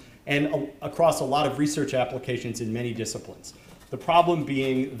applications and across a lot of research applications in many disciplines. The problem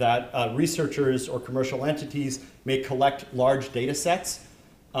being that researchers or commercial entities may collect large data sets,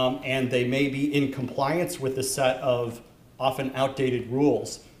 and they may be in compliance with a set of often outdated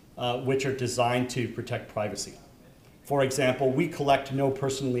rules which are designed to protect privacy. For example, we collect no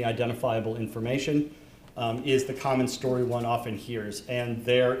personally identifiable information is the common story one often hears. And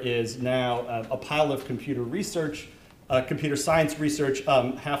there is now a pile of computer research, computer science research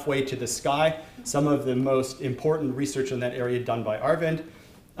halfway to the sky, some of the most important research in that area done by Arvind,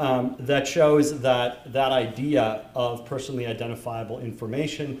 that shows that that idea of personally identifiable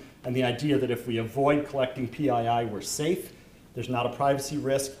information and the idea that if we avoid collecting PII, we're safe, there's not a privacy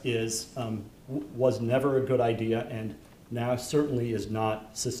risk, was never a good idea and now certainly is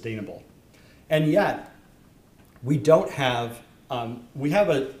not sustainable. And yet, we don't have, we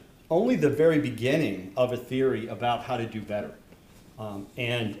have only the very beginning of a theory about how to do better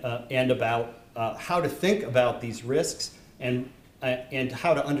and about how to think about these risks and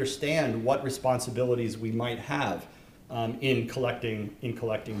how to understand what responsibilities we might have in collecting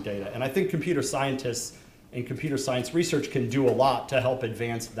data. And I think computer scientists and computer science research can do a lot to help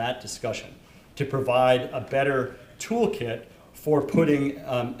advance that discussion, to provide a better toolkit for putting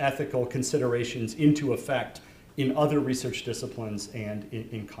ethical considerations into effect in other research disciplines and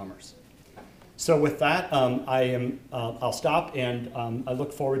in commerce. So with that, I'll stop, and I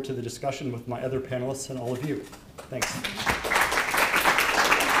look forward to the discussion with my other panelists and all of you. Thanks.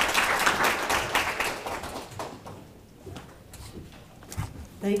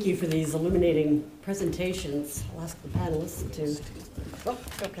 Thank you for these illuminating presentations. I'll ask the panelists to, oh,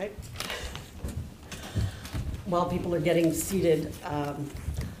 okay. While people are getting seated,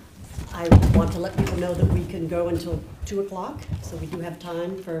 I want to let people know that we can go until 2 o'clock, so we do have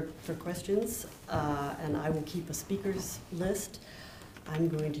time for questions, and I will keep a speakers list. I'm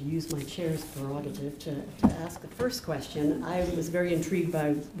going to use my chair's prerogative to ask the first question. I was very intrigued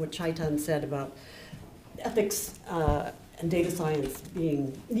by what Chaitan said about ethics and data science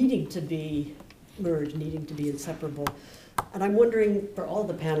needing to be merged, needing to be inseparable. And I'm wondering, for all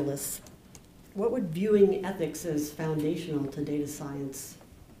the panelists, what would viewing ethics as foundational to data science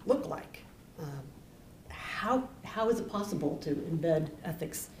look like? How is it possible to embed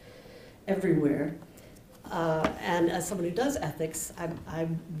ethics everywhere? And as someone who does ethics, I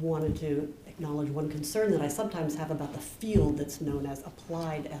wanted to acknowledge one concern that I sometimes have about the field that's known as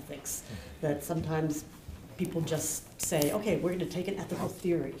applied ethics, that sometimes people just say, okay, we're going to take an ethical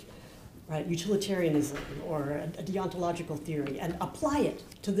theory, right, utilitarianism or a deontological theory, and apply it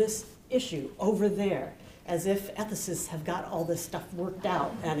to this issue over there, as if ethicists have got all this stuff worked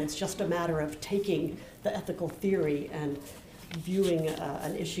out, and it's just a matter of taking the ethical theory and viewing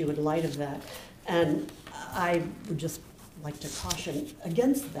an issue in light of that. And I would just like to caution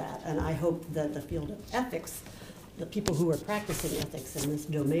against that, and I hope that the field of ethics, the people who are practicing ethics in this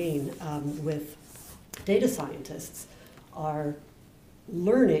domain with data scientists, are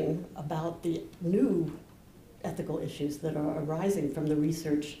learning about the new ethical issues that are arising from the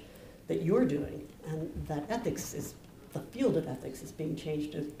research that you're doing, and that the field of ethics is being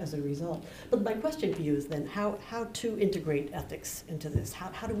changed as a result. But my question for you is then, how to integrate ethics into this?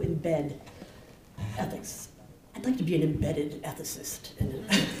 How to embed ethics? I'd like to be an embedded ethicist in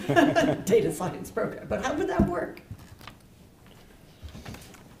a data science program, but how would that work?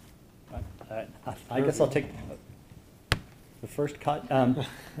 I guess I'll take the first cut,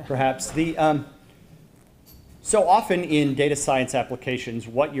 perhaps. So often in data science applications,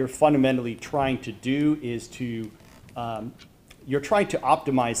 what you're fundamentally trying to do is you're trying to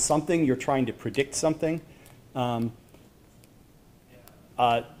optimize something, you're trying to predict something. And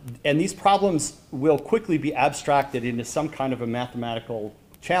these problems will quickly be abstracted into some kind of a mathematical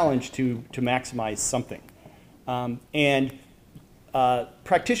challenge to maximize something.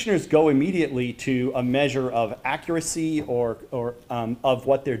 Practitioners go immediately to a measure of accuracy or of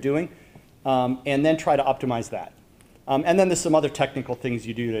what they're doing, and then try to optimize that. And then there's some other technical things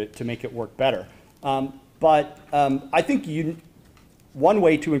you do to make it work better. But I think one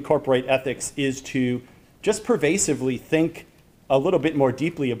way to incorporate ethics is to just pervasively think a little bit more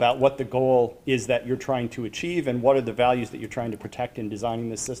deeply about what the goal is that you're trying to achieve and what are the values that you're trying to protect in designing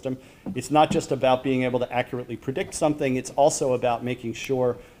this system. It's not just about being able to accurately predict something, it's also about making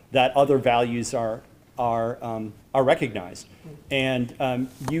sure that other values are recognized. And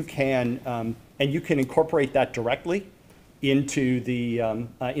you can incorporate that directly into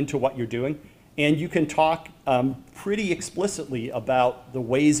what you're doing. And you can talk pretty explicitly about the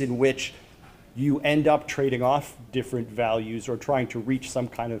ways in which you end up trading off different values or trying to reach some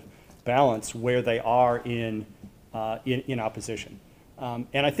kind of balance where they are in opposition.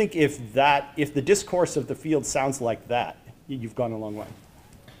 And I think if the discourse of the field sounds like that, you've gone a long way.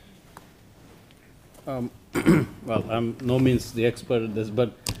 Well, I'm no means the expert at this,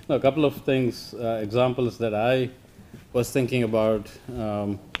 but a couple of things, examples that I was thinking about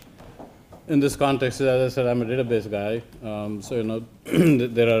in this context. As I said, I'm a database guy, so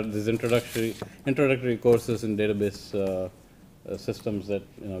there are these introductory courses in database systems that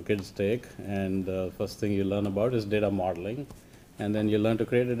kids take, and first thing you learn about is data modeling, and then you learn to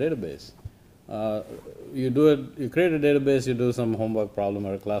create a database. you do it, you create a database, you do some homework problem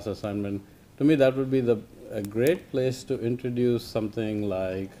or a class assignment. To me, that would be a great place to introduce something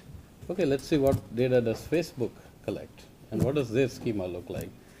like, okay, let's see what data does Facebook collect, and what does their schema look like,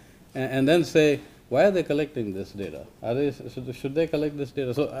 and then say, why are they collecting this data? Should they collect this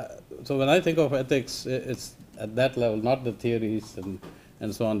data? So when I think of ethics, it's at that level, not the theories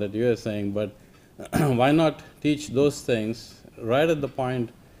and so on that you are saying, but why not teach those things right at the point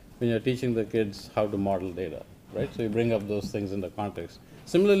when you're teaching the kids how to model data, right? So you bring up those things in the context.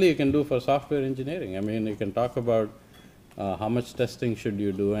 Similarly, you can do for software engineering. I mean, you can talk about how much testing should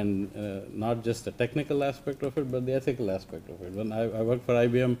you do, and not just the technical aspect of it, but the ethical aspect of it. When I worked for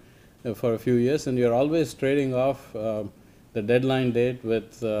IBM for a few years, and you're always trading off the deadline date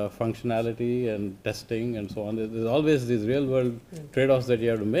with functionality and testing and so on. There's always these real-world trade-offs that you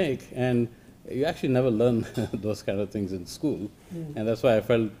have to make, and you actually never learn those kind of things in school. And that's why I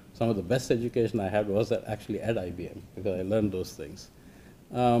felt some of the best education I had was actually at IBM, because I learned those things.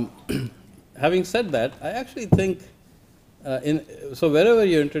 Having said that, I actually think, so wherever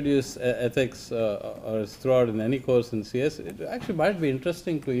you introduce ethics or throughout in any course in CS, it actually might be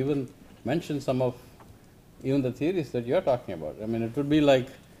interesting to even mention some of even the theories that you're talking about. I mean, it would be like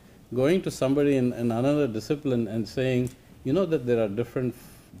going to somebody in another discipline and saying, you know that there are different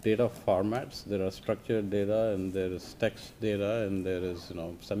data formats. There are structured data, and there is text data, and there is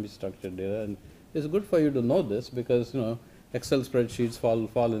semi-structured data, and it's good for you to know this, because Excel spreadsheets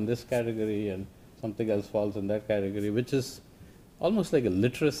fall in this category, and something else falls in that category, which is almost like a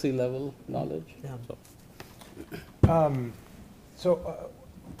literacy level knowledge. Yeah.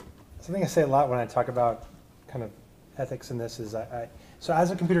 Something I say a lot when I talk about kind of ethics in this is so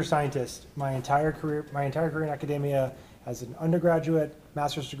as a computer scientist, my entire career in academia, as an undergraduate,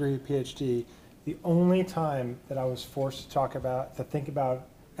 master's degree, PhD, the only time that I was forced to think about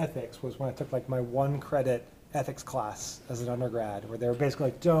ethics was when I took like my 1 credit ethics class as an undergrad, where they were basically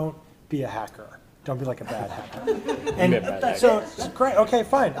like, don't be a hacker. Don't be like a bad hacker. And so it's great. Okay,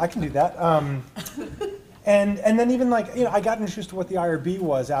 fine. I can do that. And then even like, I got introduced to what the IRB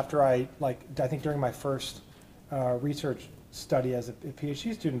was after I think during my first research study as a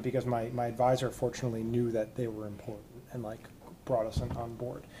PhD student, because my advisor fortunately knew that they were important and like brought us on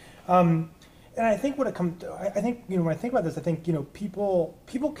board. And I think when it comes to, I think, when I think about this, I think, people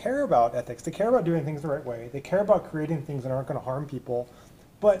care about ethics. They care about doing things the right way. They care about creating things that aren't going to harm people,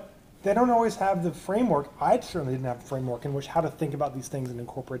 but they don't always have the framework. I certainly didn't have a framework in which how to think about these things and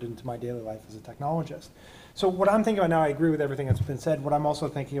incorporate it into my daily life as a technologist. So what I'm thinking about now, I agree with everything that's been said. What I'm also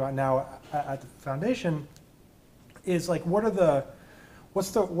thinking about now at the foundation is like, what are the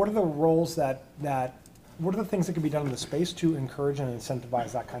roles what are the things that can be done in the space to encourage and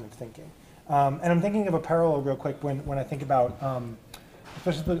incentivize that kind of thinking? And I'm thinking of a parallel real quick when I think about,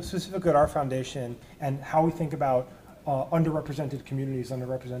 specifically at our foundation, and how we think about underrepresented communities,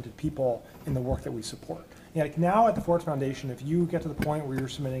 underrepresented people in the work that we support. Like now at the Ford Foundation, if you get to the point where you're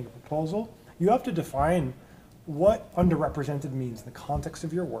submitting a proposal, you have to define what underrepresented means in the context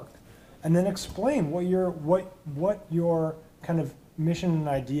of your work, and then explain what your kind of mission and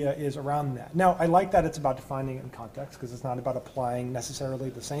idea is around that. Now, I like that it's about defining it in context, because it's not about applying necessarily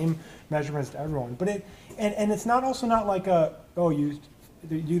the same measurements to everyone. But it's not like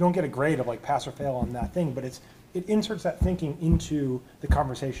you don't get a grade of like pass or fail on that thing, but it inserts that thinking into the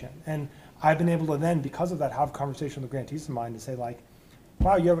conversation. And I've been able to then, because of that, have a conversation with the grantees of mine to say like,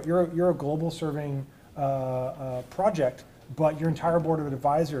 wow, you're a global serving project, but your entire board of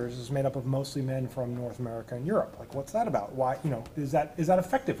advisors is made up of mostly men from North America and Europe. Like, what's that about? Why, is that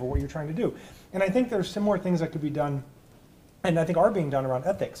effective for what you're trying to do? And I think there's similar things that could be done, and I think are being done around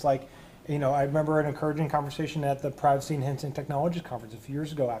ethics. Like, I remember an encouraging conversation at the Privacy Enhancing Technologies Conference a few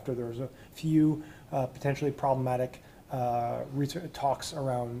years ago, after there was a few potentially problematic research talks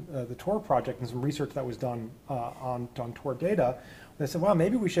around the Tor project and some research that was done on Tor data. They said, well,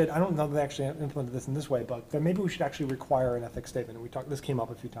 maybe we should, I don't know that they actually implemented this in this way, but maybe we should actually require an ethics statement. And this came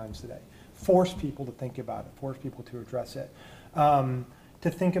up a few times today. Force people to think about it, force people to address it. To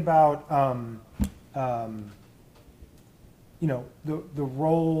think about, the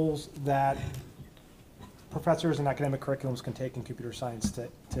roles that professors and academic curriculums can take in computer science to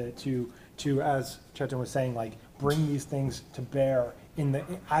as Chetan was saying, like bring these things to bear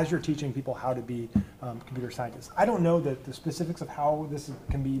as you're teaching people how to be computer scientists. I don't know that the specifics of how this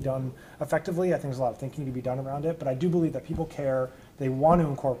can be done effectively. I think there's a lot of thinking to be done around it, but I do believe that people care, they want to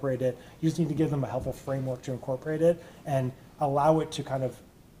incorporate it. You just need to give them a helpful framework to incorporate it and allow it to kind of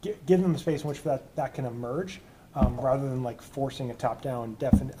give them a space in which that can emerge, rather than like forcing a top-down,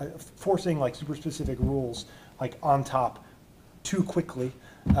 forcing like super specific rules like on top too quickly,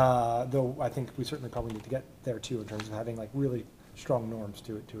 though I think we certainly probably need to get there too in terms of having like really strong norms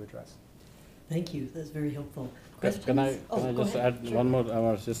to address. Thank you, that's very helpful. Questions? Can I Go just ahead. add Sure. one more? I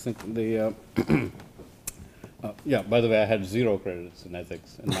was just thinking yeah, by the way, I had 0 credits in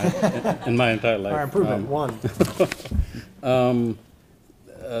ethics in my entire life. All right, improvement, one.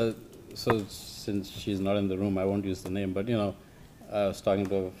 So since she's not in the room, I won't use the name, but I was talking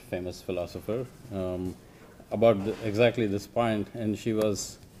to a famous philosopher about exactly this point, and she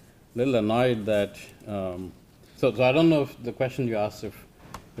was a little annoyed that, so I don't know if the question you asked,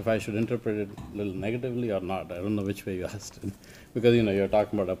 if I should interpret it a little negatively or not. I don't know which way you asked it, because you're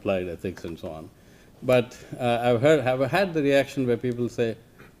talking about applied ethics and so on. But have had the reaction where people say,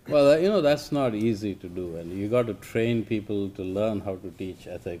 well, that's not easy to do, and you got to train people to learn how to teach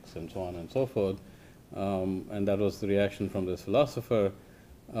ethics and so on and so forth. And that was the reaction from this philosopher.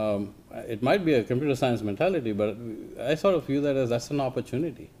 It might be a computer science mentality, but I sort of view that as that's an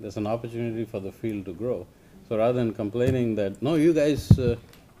opportunity. There's an opportunity for the field to grow. So rather than complaining that, no, you guys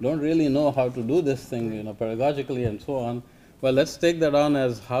don't really know how to do this thing, pedagogically and so on, well, let's take that on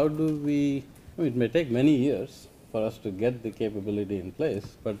as how do we, it may take many years for us to get the capability in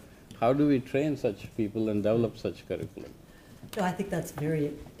place, but how do we train such people and develop such curriculum? No, I think that's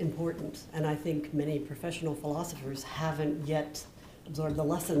very important, and I think many professional philosophers haven't yet absorbed the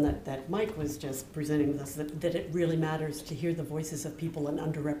lesson that Mike was just presenting with us, that it really matters to hear the voices of people in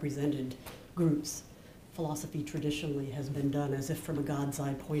underrepresented groups. Philosophy traditionally has been done as if from a God's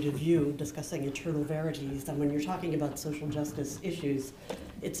eye point of view, discussing eternal verities, and when you're talking about social justice issues,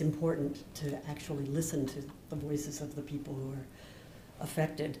 it's important to actually listen to the voices of the people who are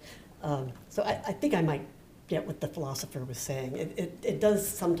affected. So I think I might get what the philosopher was saying. It does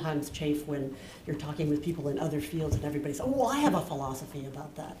sometimes chafe when you're talking with people in other fields and everybody says, oh, well, I have a philosophy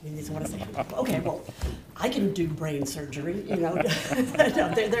about that. I mean, they want to say, okay, well, I can do brain surgery, No,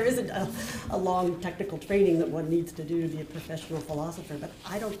 there isn't a long technical training that one needs to do to be a professional philosopher, but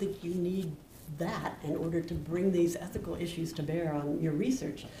I don't think you need that in order to bring these ethical issues to bear on your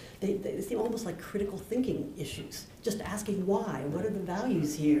research. They seem almost like critical thinking issues. Just asking why, what are the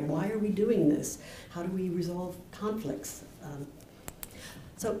values here? Why are we doing this? How do we resolve conflicts?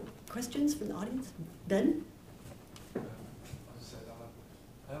 So questions from the audience? Ben?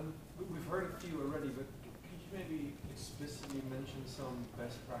 We've heard a few already, but could you maybe explicitly mention some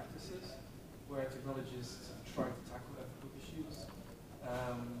best practices where technologists have tried to tackle ethical issues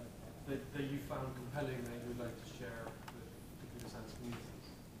that you found compelling that you would like to share with the computer science communities?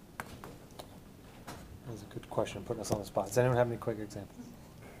 That's a good question, putting us on the spot. Does anyone have any quick examples?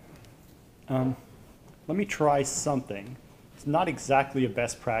 Let me try something. It's not exactly a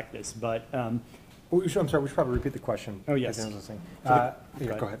best practice, but I'm sorry, we should probably repeat the question. Oh, yes. Go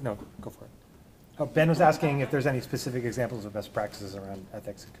ahead. No, go for it. Oh, Ben was asking if there's any specific examples of best practices around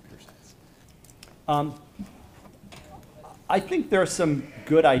ethics in computer science. I think there are some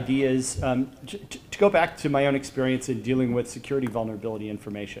good ideas. To go back to my own experience in dealing with security vulnerability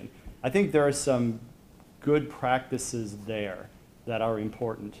information, I think there are some good practices there that are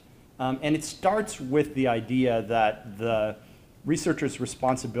important. And it starts with the idea that the researcher's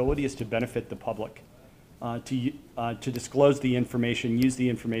responsibility is to benefit the public, to disclose the information, use the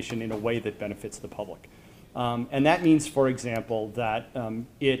information in a way that benefits the public. And that means, for example, that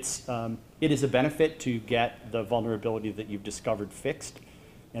it is a benefit to get the vulnerability that you've discovered fixed,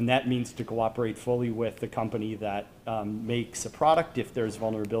 and that means to cooperate fully with the company that makes a product, if there's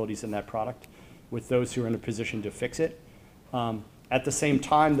vulnerabilities in that product, with those who are in a position to fix it. At the same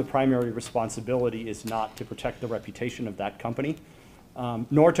time, the primary responsibility is not to protect the reputation of that company,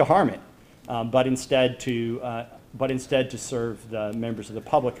 nor to harm it, but instead to serve the members of the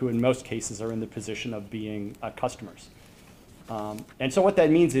public who in most cases are in the position of being customers. And so what that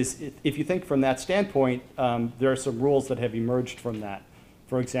means is, if you think from that standpoint, there are some rules that have emerged from that.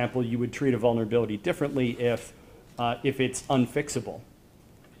 For example, you would treat a vulnerability differently if it's unfixable,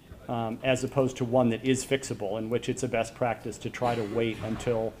 as opposed to one that is fixable, in which it's a best practice to try to wait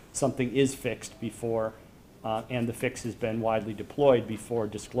until something is fixed before, and the fix has been widely deployed before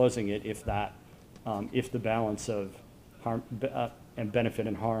disclosing it, if the balance of harm and benefit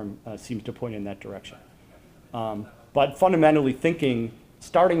and harm seems to point in that direction. But fundamentally thinking,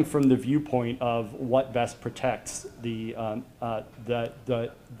 starting from the viewpoint of what best protects the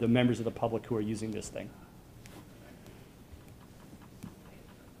members of the public who are using this thing.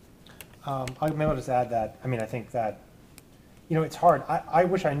 Maybe I'll just add that, I think that, it's hard. I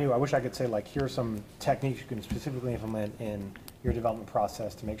wish I could say, like, here are some techniques you can specifically implement in your development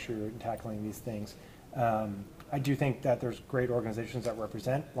process to make sure you're tackling these things. I do think that there's great organizations that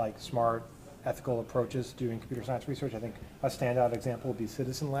represent, like, smart ethical approaches to doing computer science research. I think a standout example would be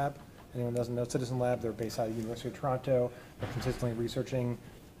Citizen Lab. Anyone doesn't know Citizen Lab, they're based out of the University of Toronto. They're consistently researching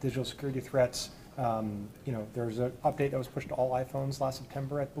digital security threats. There's an update that was pushed to all iPhones last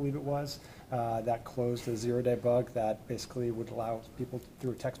September, I believe it was, that closed a zero-day bug that basically would allow people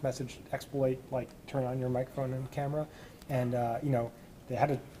through a text message exploit, like turn on your microphone and camera. And they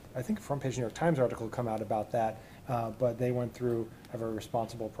had I think a front page New York Times article come out about that, but they went through a very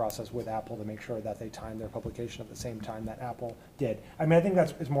responsible process with Apple to make sure that they timed their publication at the same time that Apple did. I mean, I think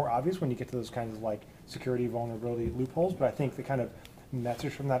it's more obvious when you get to those kinds of like security vulnerability loopholes, but I think the kind of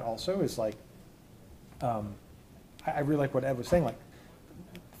message from that also is like, I really like what Ed was saying, like,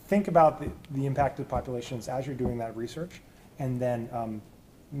 think about the impacted populations as you're doing that research, and then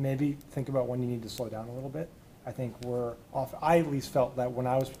maybe think about when you need to slow down a little bit. I think I at least felt that when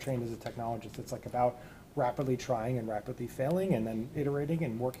I was trained as a technologist, it's like about rapidly trying and rapidly failing and then iterating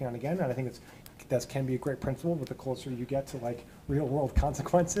and working on again. And I think that can be a great principle, but the closer you get to like real world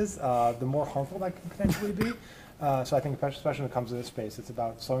consequences, the more harmful that can potentially be. So I think especially when it comes to this space, it's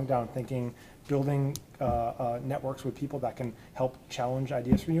about slowing down, thinking, building networks with people that can help challenge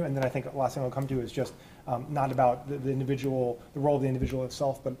ideas for you. And then I think the last thing I'll come to is just not about the role of the individual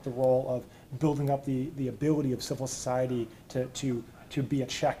itself, but the role of building up the ability of civil society to be a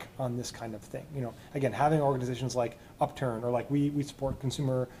check on this kind of thing. Again, having organizations like Upturn, or like we support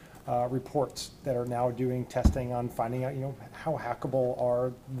consumer reports that are now doing testing on finding out, how hackable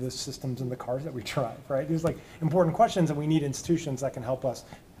are the systems in the cars that we drive, right? These like important questions, and we need institutions that can help us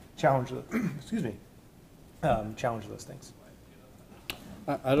challenge challenge those things.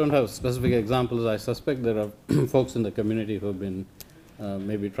 I don't have specific examples. I suspect there are folks in the community who have been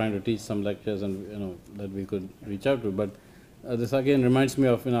maybe trying to teach some lectures and that we could reach out to. But this again reminds me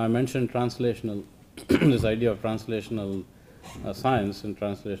of I mentioned translational this idea of translational science and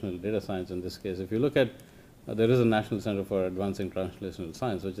translational data science in this case. If you look at there is a National Center for Advancing Translational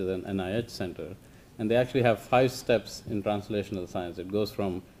Science, which is an NIH center, and they actually have 5 steps in translational science. It goes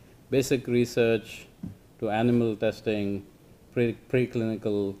from basic research to animal testing,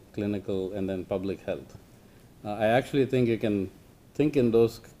 preclinical, clinical, and then public health. I actually think you can think in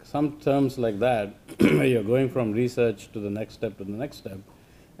some terms like that, where you're going from research to the next step to the next step,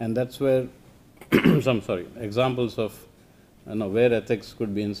 and that's where some examples of where ethics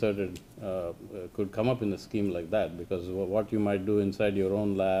could be inserted could come up in a scheme like that, because what you might do inside your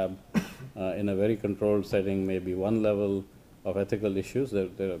own lab in a very controlled setting may be one level of ethical issues.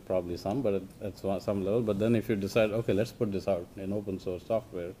 There are probably some, but at some level. But then if you decide, okay, let's put this out in open source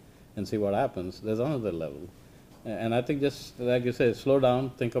software and see what happens, there's another level. And I think just like you say, slow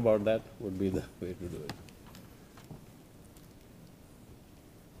down, think about that would be the way to do it.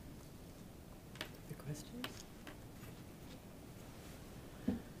 Questions?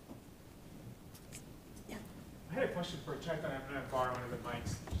 Yeah. I had a question for Chuck, and I'm going to borrow one of the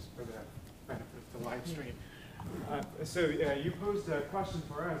mics just for the benefit of the live stream. You posed a question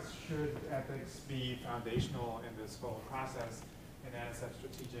for us: should ethics be foundational in this whole process in NSF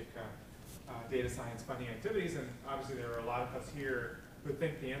strategic data science funding activities? And obviously, there are a lot of us here who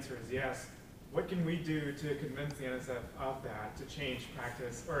think the answer is yes. What can we do to convince the NSF of that, to change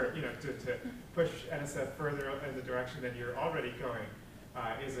practice, or to push NSF further in the direction that you're already going?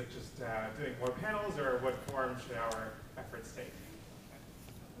 Is it just doing more panels, or what form should our efforts take?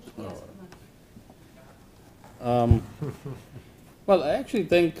 Well, I actually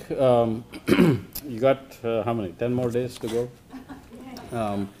think you got how many? 10 more days to go.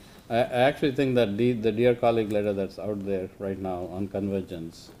 I actually think that the Dear Colleague letter that's out there right now on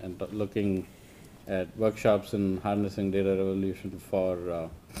convergence and looking at workshops in harnessing data revolution for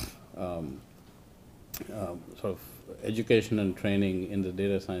sort of education and training in the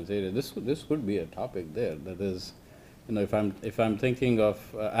data science area. This could be a topic there. That is, if I'm thinking of,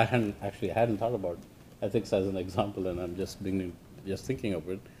 I hadn't thought about ethics as an example, and I'm just thinking of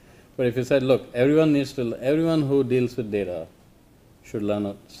it. But if you said, look, everyone who deals with data should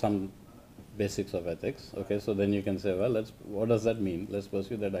learn some basics of ethics. Okay, so then you can say, well, what does that mean? Let's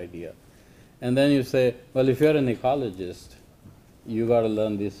pursue that idea. And then you say, well, if you're an ecologist, you got to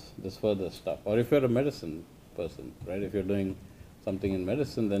learn this further stuff. Or if you're a medicine person, right? If you're doing something in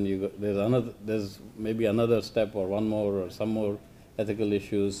medicine, then there's maybe another step or one more or some more ethical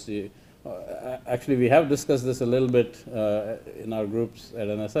issues. Actually, we have discussed this a little bit in our groups at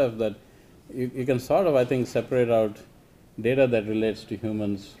NSF, that you can sort of, I think, separate out data that relates to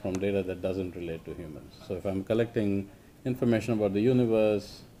humans from data that doesn't relate to humans. So if I'm collecting information about the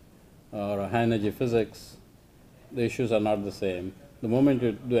universe or high energy physics, the issues are not the same. The moment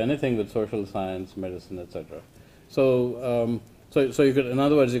you do anything with social science, medicine, etc. So you could, in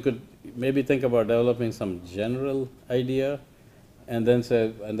other words, you could maybe think about developing some general idea, and then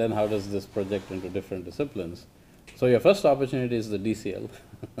say, and then how does this project into different disciplines? So your first opportunity is the DCL.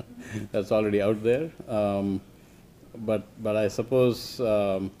 That's already out there. But I suppose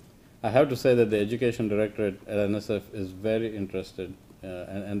I have to say that the education directorate at NSF is very interested,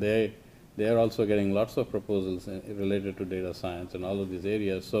 and they are also getting lots of proposals related to data science and all of these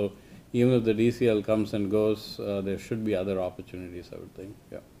areas. So even if the DCL comes and goes, there should be other opportunities, I would think.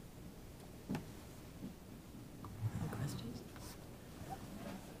 Yeah. Questions?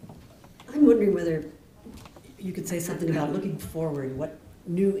 I'm wondering whether you could say something about looking forward, what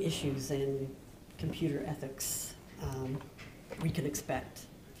new issues in computer ethics we can expect,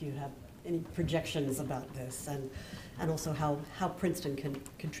 if you have any projections about this, and also how Princeton can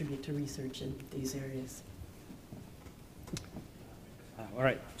contribute to research in these areas. All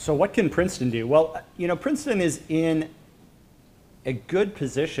right, so what can Princeton do? Well, you know, Princeton is in a good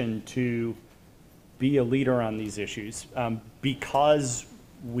position to be a leader on these issues because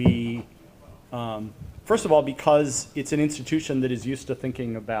we, first of all, because it's an institution that is used to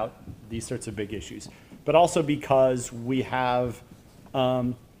thinking about these sorts of big issues, but also because we have,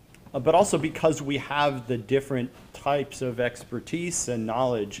 the different types of expertise and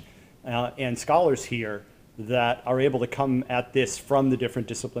knowledge and scholars here that are able to come at this from the different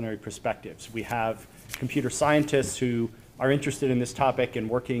disciplinary perspectives. We have computer scientists who are interested in this topic and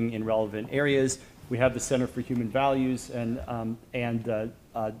working in relevant areas. We have the Center for Human Values and all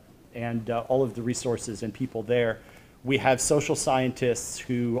of the resources and people there. We have social scientists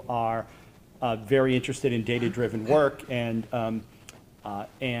who are very interested in data-driven work and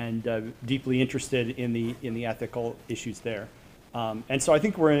deeply interested in the ethical issues there. And so I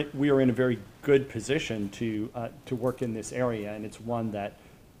think we are in a very good position to work in this area, and it's one that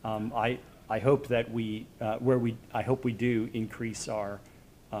I hope that we do increase our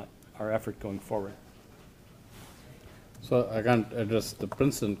effort going forward. So I can't address the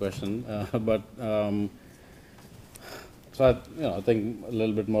Princeton question, but so I think a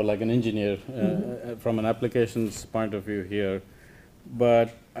little bit more like an engineer from an applications point of view here.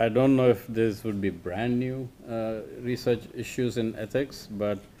 But I don't know if this would be brand new research issues in ethics,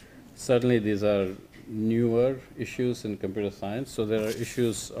 but certainly these are newer issues in computer science. So there are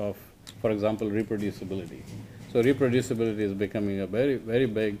issues of, for example, reproducibility. So reproducibility is becoming a very, very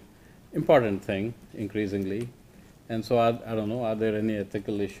big, important thing increasingly. And so I don't know, are there any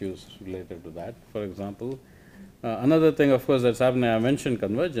ethical issues related to that, for example? Another thing, of course, that's happening, I mentioned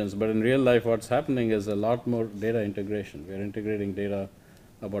convergence, but in real life what's happening is a lot more data integration. We're integrating data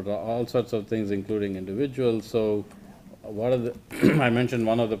about all sorts of things, including individuals. So what are the I mentioned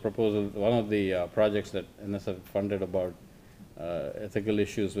one of the proposals, one of the projects that NSF funded about ethical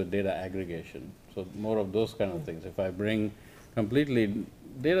issues with data aggregation. So more of those kind of things. If I bring completely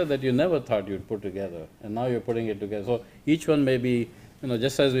data that you never thought you'd put together, and now you're putting it together. So each one may be,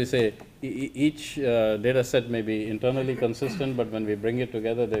 just as we say, each data set may be internally consistent, but when we bring it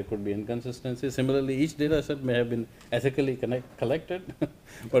together, there could be inconsistencies. Similarly, each data set may have been ethically collected,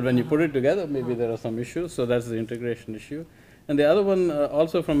 but when you put it together, maybe there are some issues. So that's the integration issue. And the other one,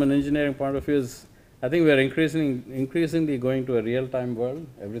 also from an engineering point of view, is I think we are increasingly going to a real-time world.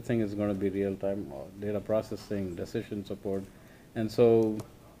 Everything is going to be real-time, data processing, decision support. And so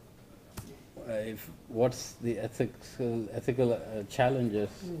what's the ethical challenges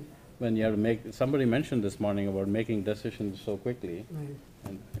when you have to make, somebody mentioned this morning about making decisions so quickly. Right.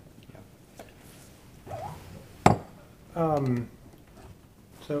 And,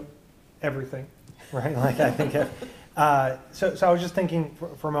 so everything, right? Like I think, so I was just thinking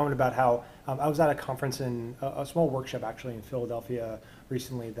for a moment about how I was at a conference in a small workshop actually in Philadelphia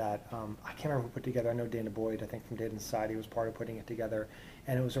recently that I can't remember who put together. I know Dana Boyd, I think from Data and Society, was part of putting it together,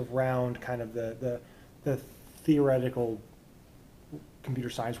 and it was around kind of the theoretical computer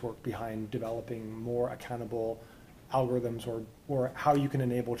science work behind developing more accountable algorithms or how you can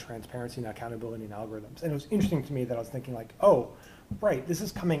enable transparency and accountability in algorithms. And it was interesting to me that I was thinking like, oh, right, this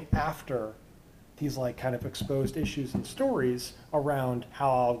is coming after these like kind of exposed issues and stories around how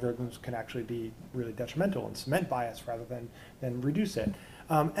algorithms can actually be really detrimental and cement bias rather than reduce it.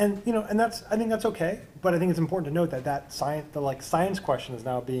 And that's, I think that's okay, but I think it's important to note that science question is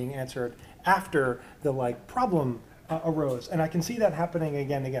now being answered after the like problem arose, and I can see that happening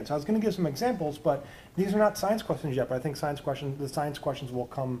again and again. So I was going to give some examples, but these are not science questions yet. But I think the science questions will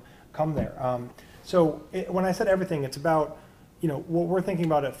come there. When I said everything, it's about what we're thinking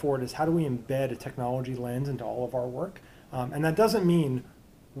about at Ford is how do we embed a technology lens into all of our work, and that doesn't mean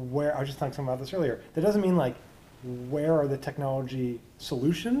I was just talking about this earlier. That doesn't mean like where are the technology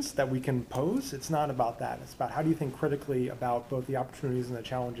solutions that we can pose. It's not about that. It's about how do you think critically about both the opportunities and the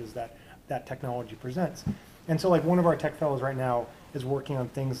challenges that that technology presents. And so like one of our tech fellows right now is working on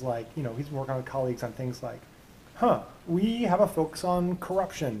things like, he's working with colleagues on things like, we have a focus on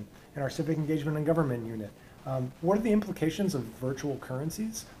corruption in our civic engagement and government unit. What are the implications of virtual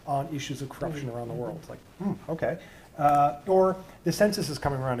currencies on issues of corruption around the world? It's like, okay. Or the census is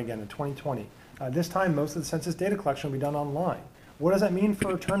coming around again in 2020. This time, most of the census data collection will be done online. What does that mean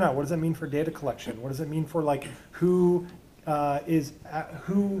for turnout? What does that mean for data collection? What does it mean for like who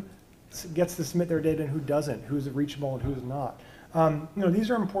gets to submit their data and who doesn't? Who's reachable and who's not?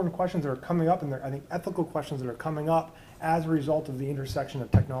 These are important questions that are coming up, and they're, I think, ethical questions that are coming up as a result of the intersection of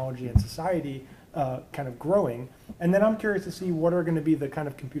technology and society kind of growing. And then I'm curious to see what are going to be the kind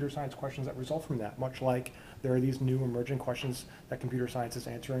of computer science questions that result from that, much like there are these new emerging questions that computer science is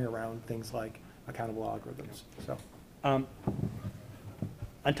answering around things like accountable algorithms. So, on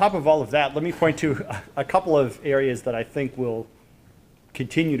top of all of that, let me point to a couple of areas that I think will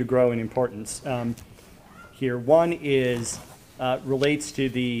continue to grow in importance here. One is relates to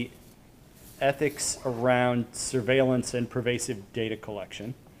the ethics around surveillance and pervasive data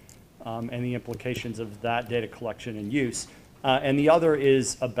collection and the implications of that data collection and use. And the other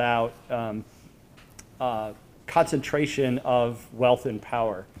is about concentration of wealth and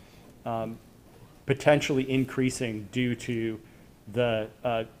power, potentially increasing due to the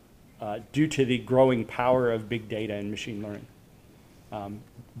growing power of big data and machine learning,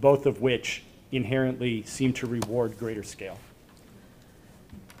 both of which inherently seem to reward greater scale.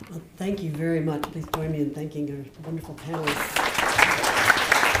 Well, thank you very much. Please join me in thanking our wonderful panelists.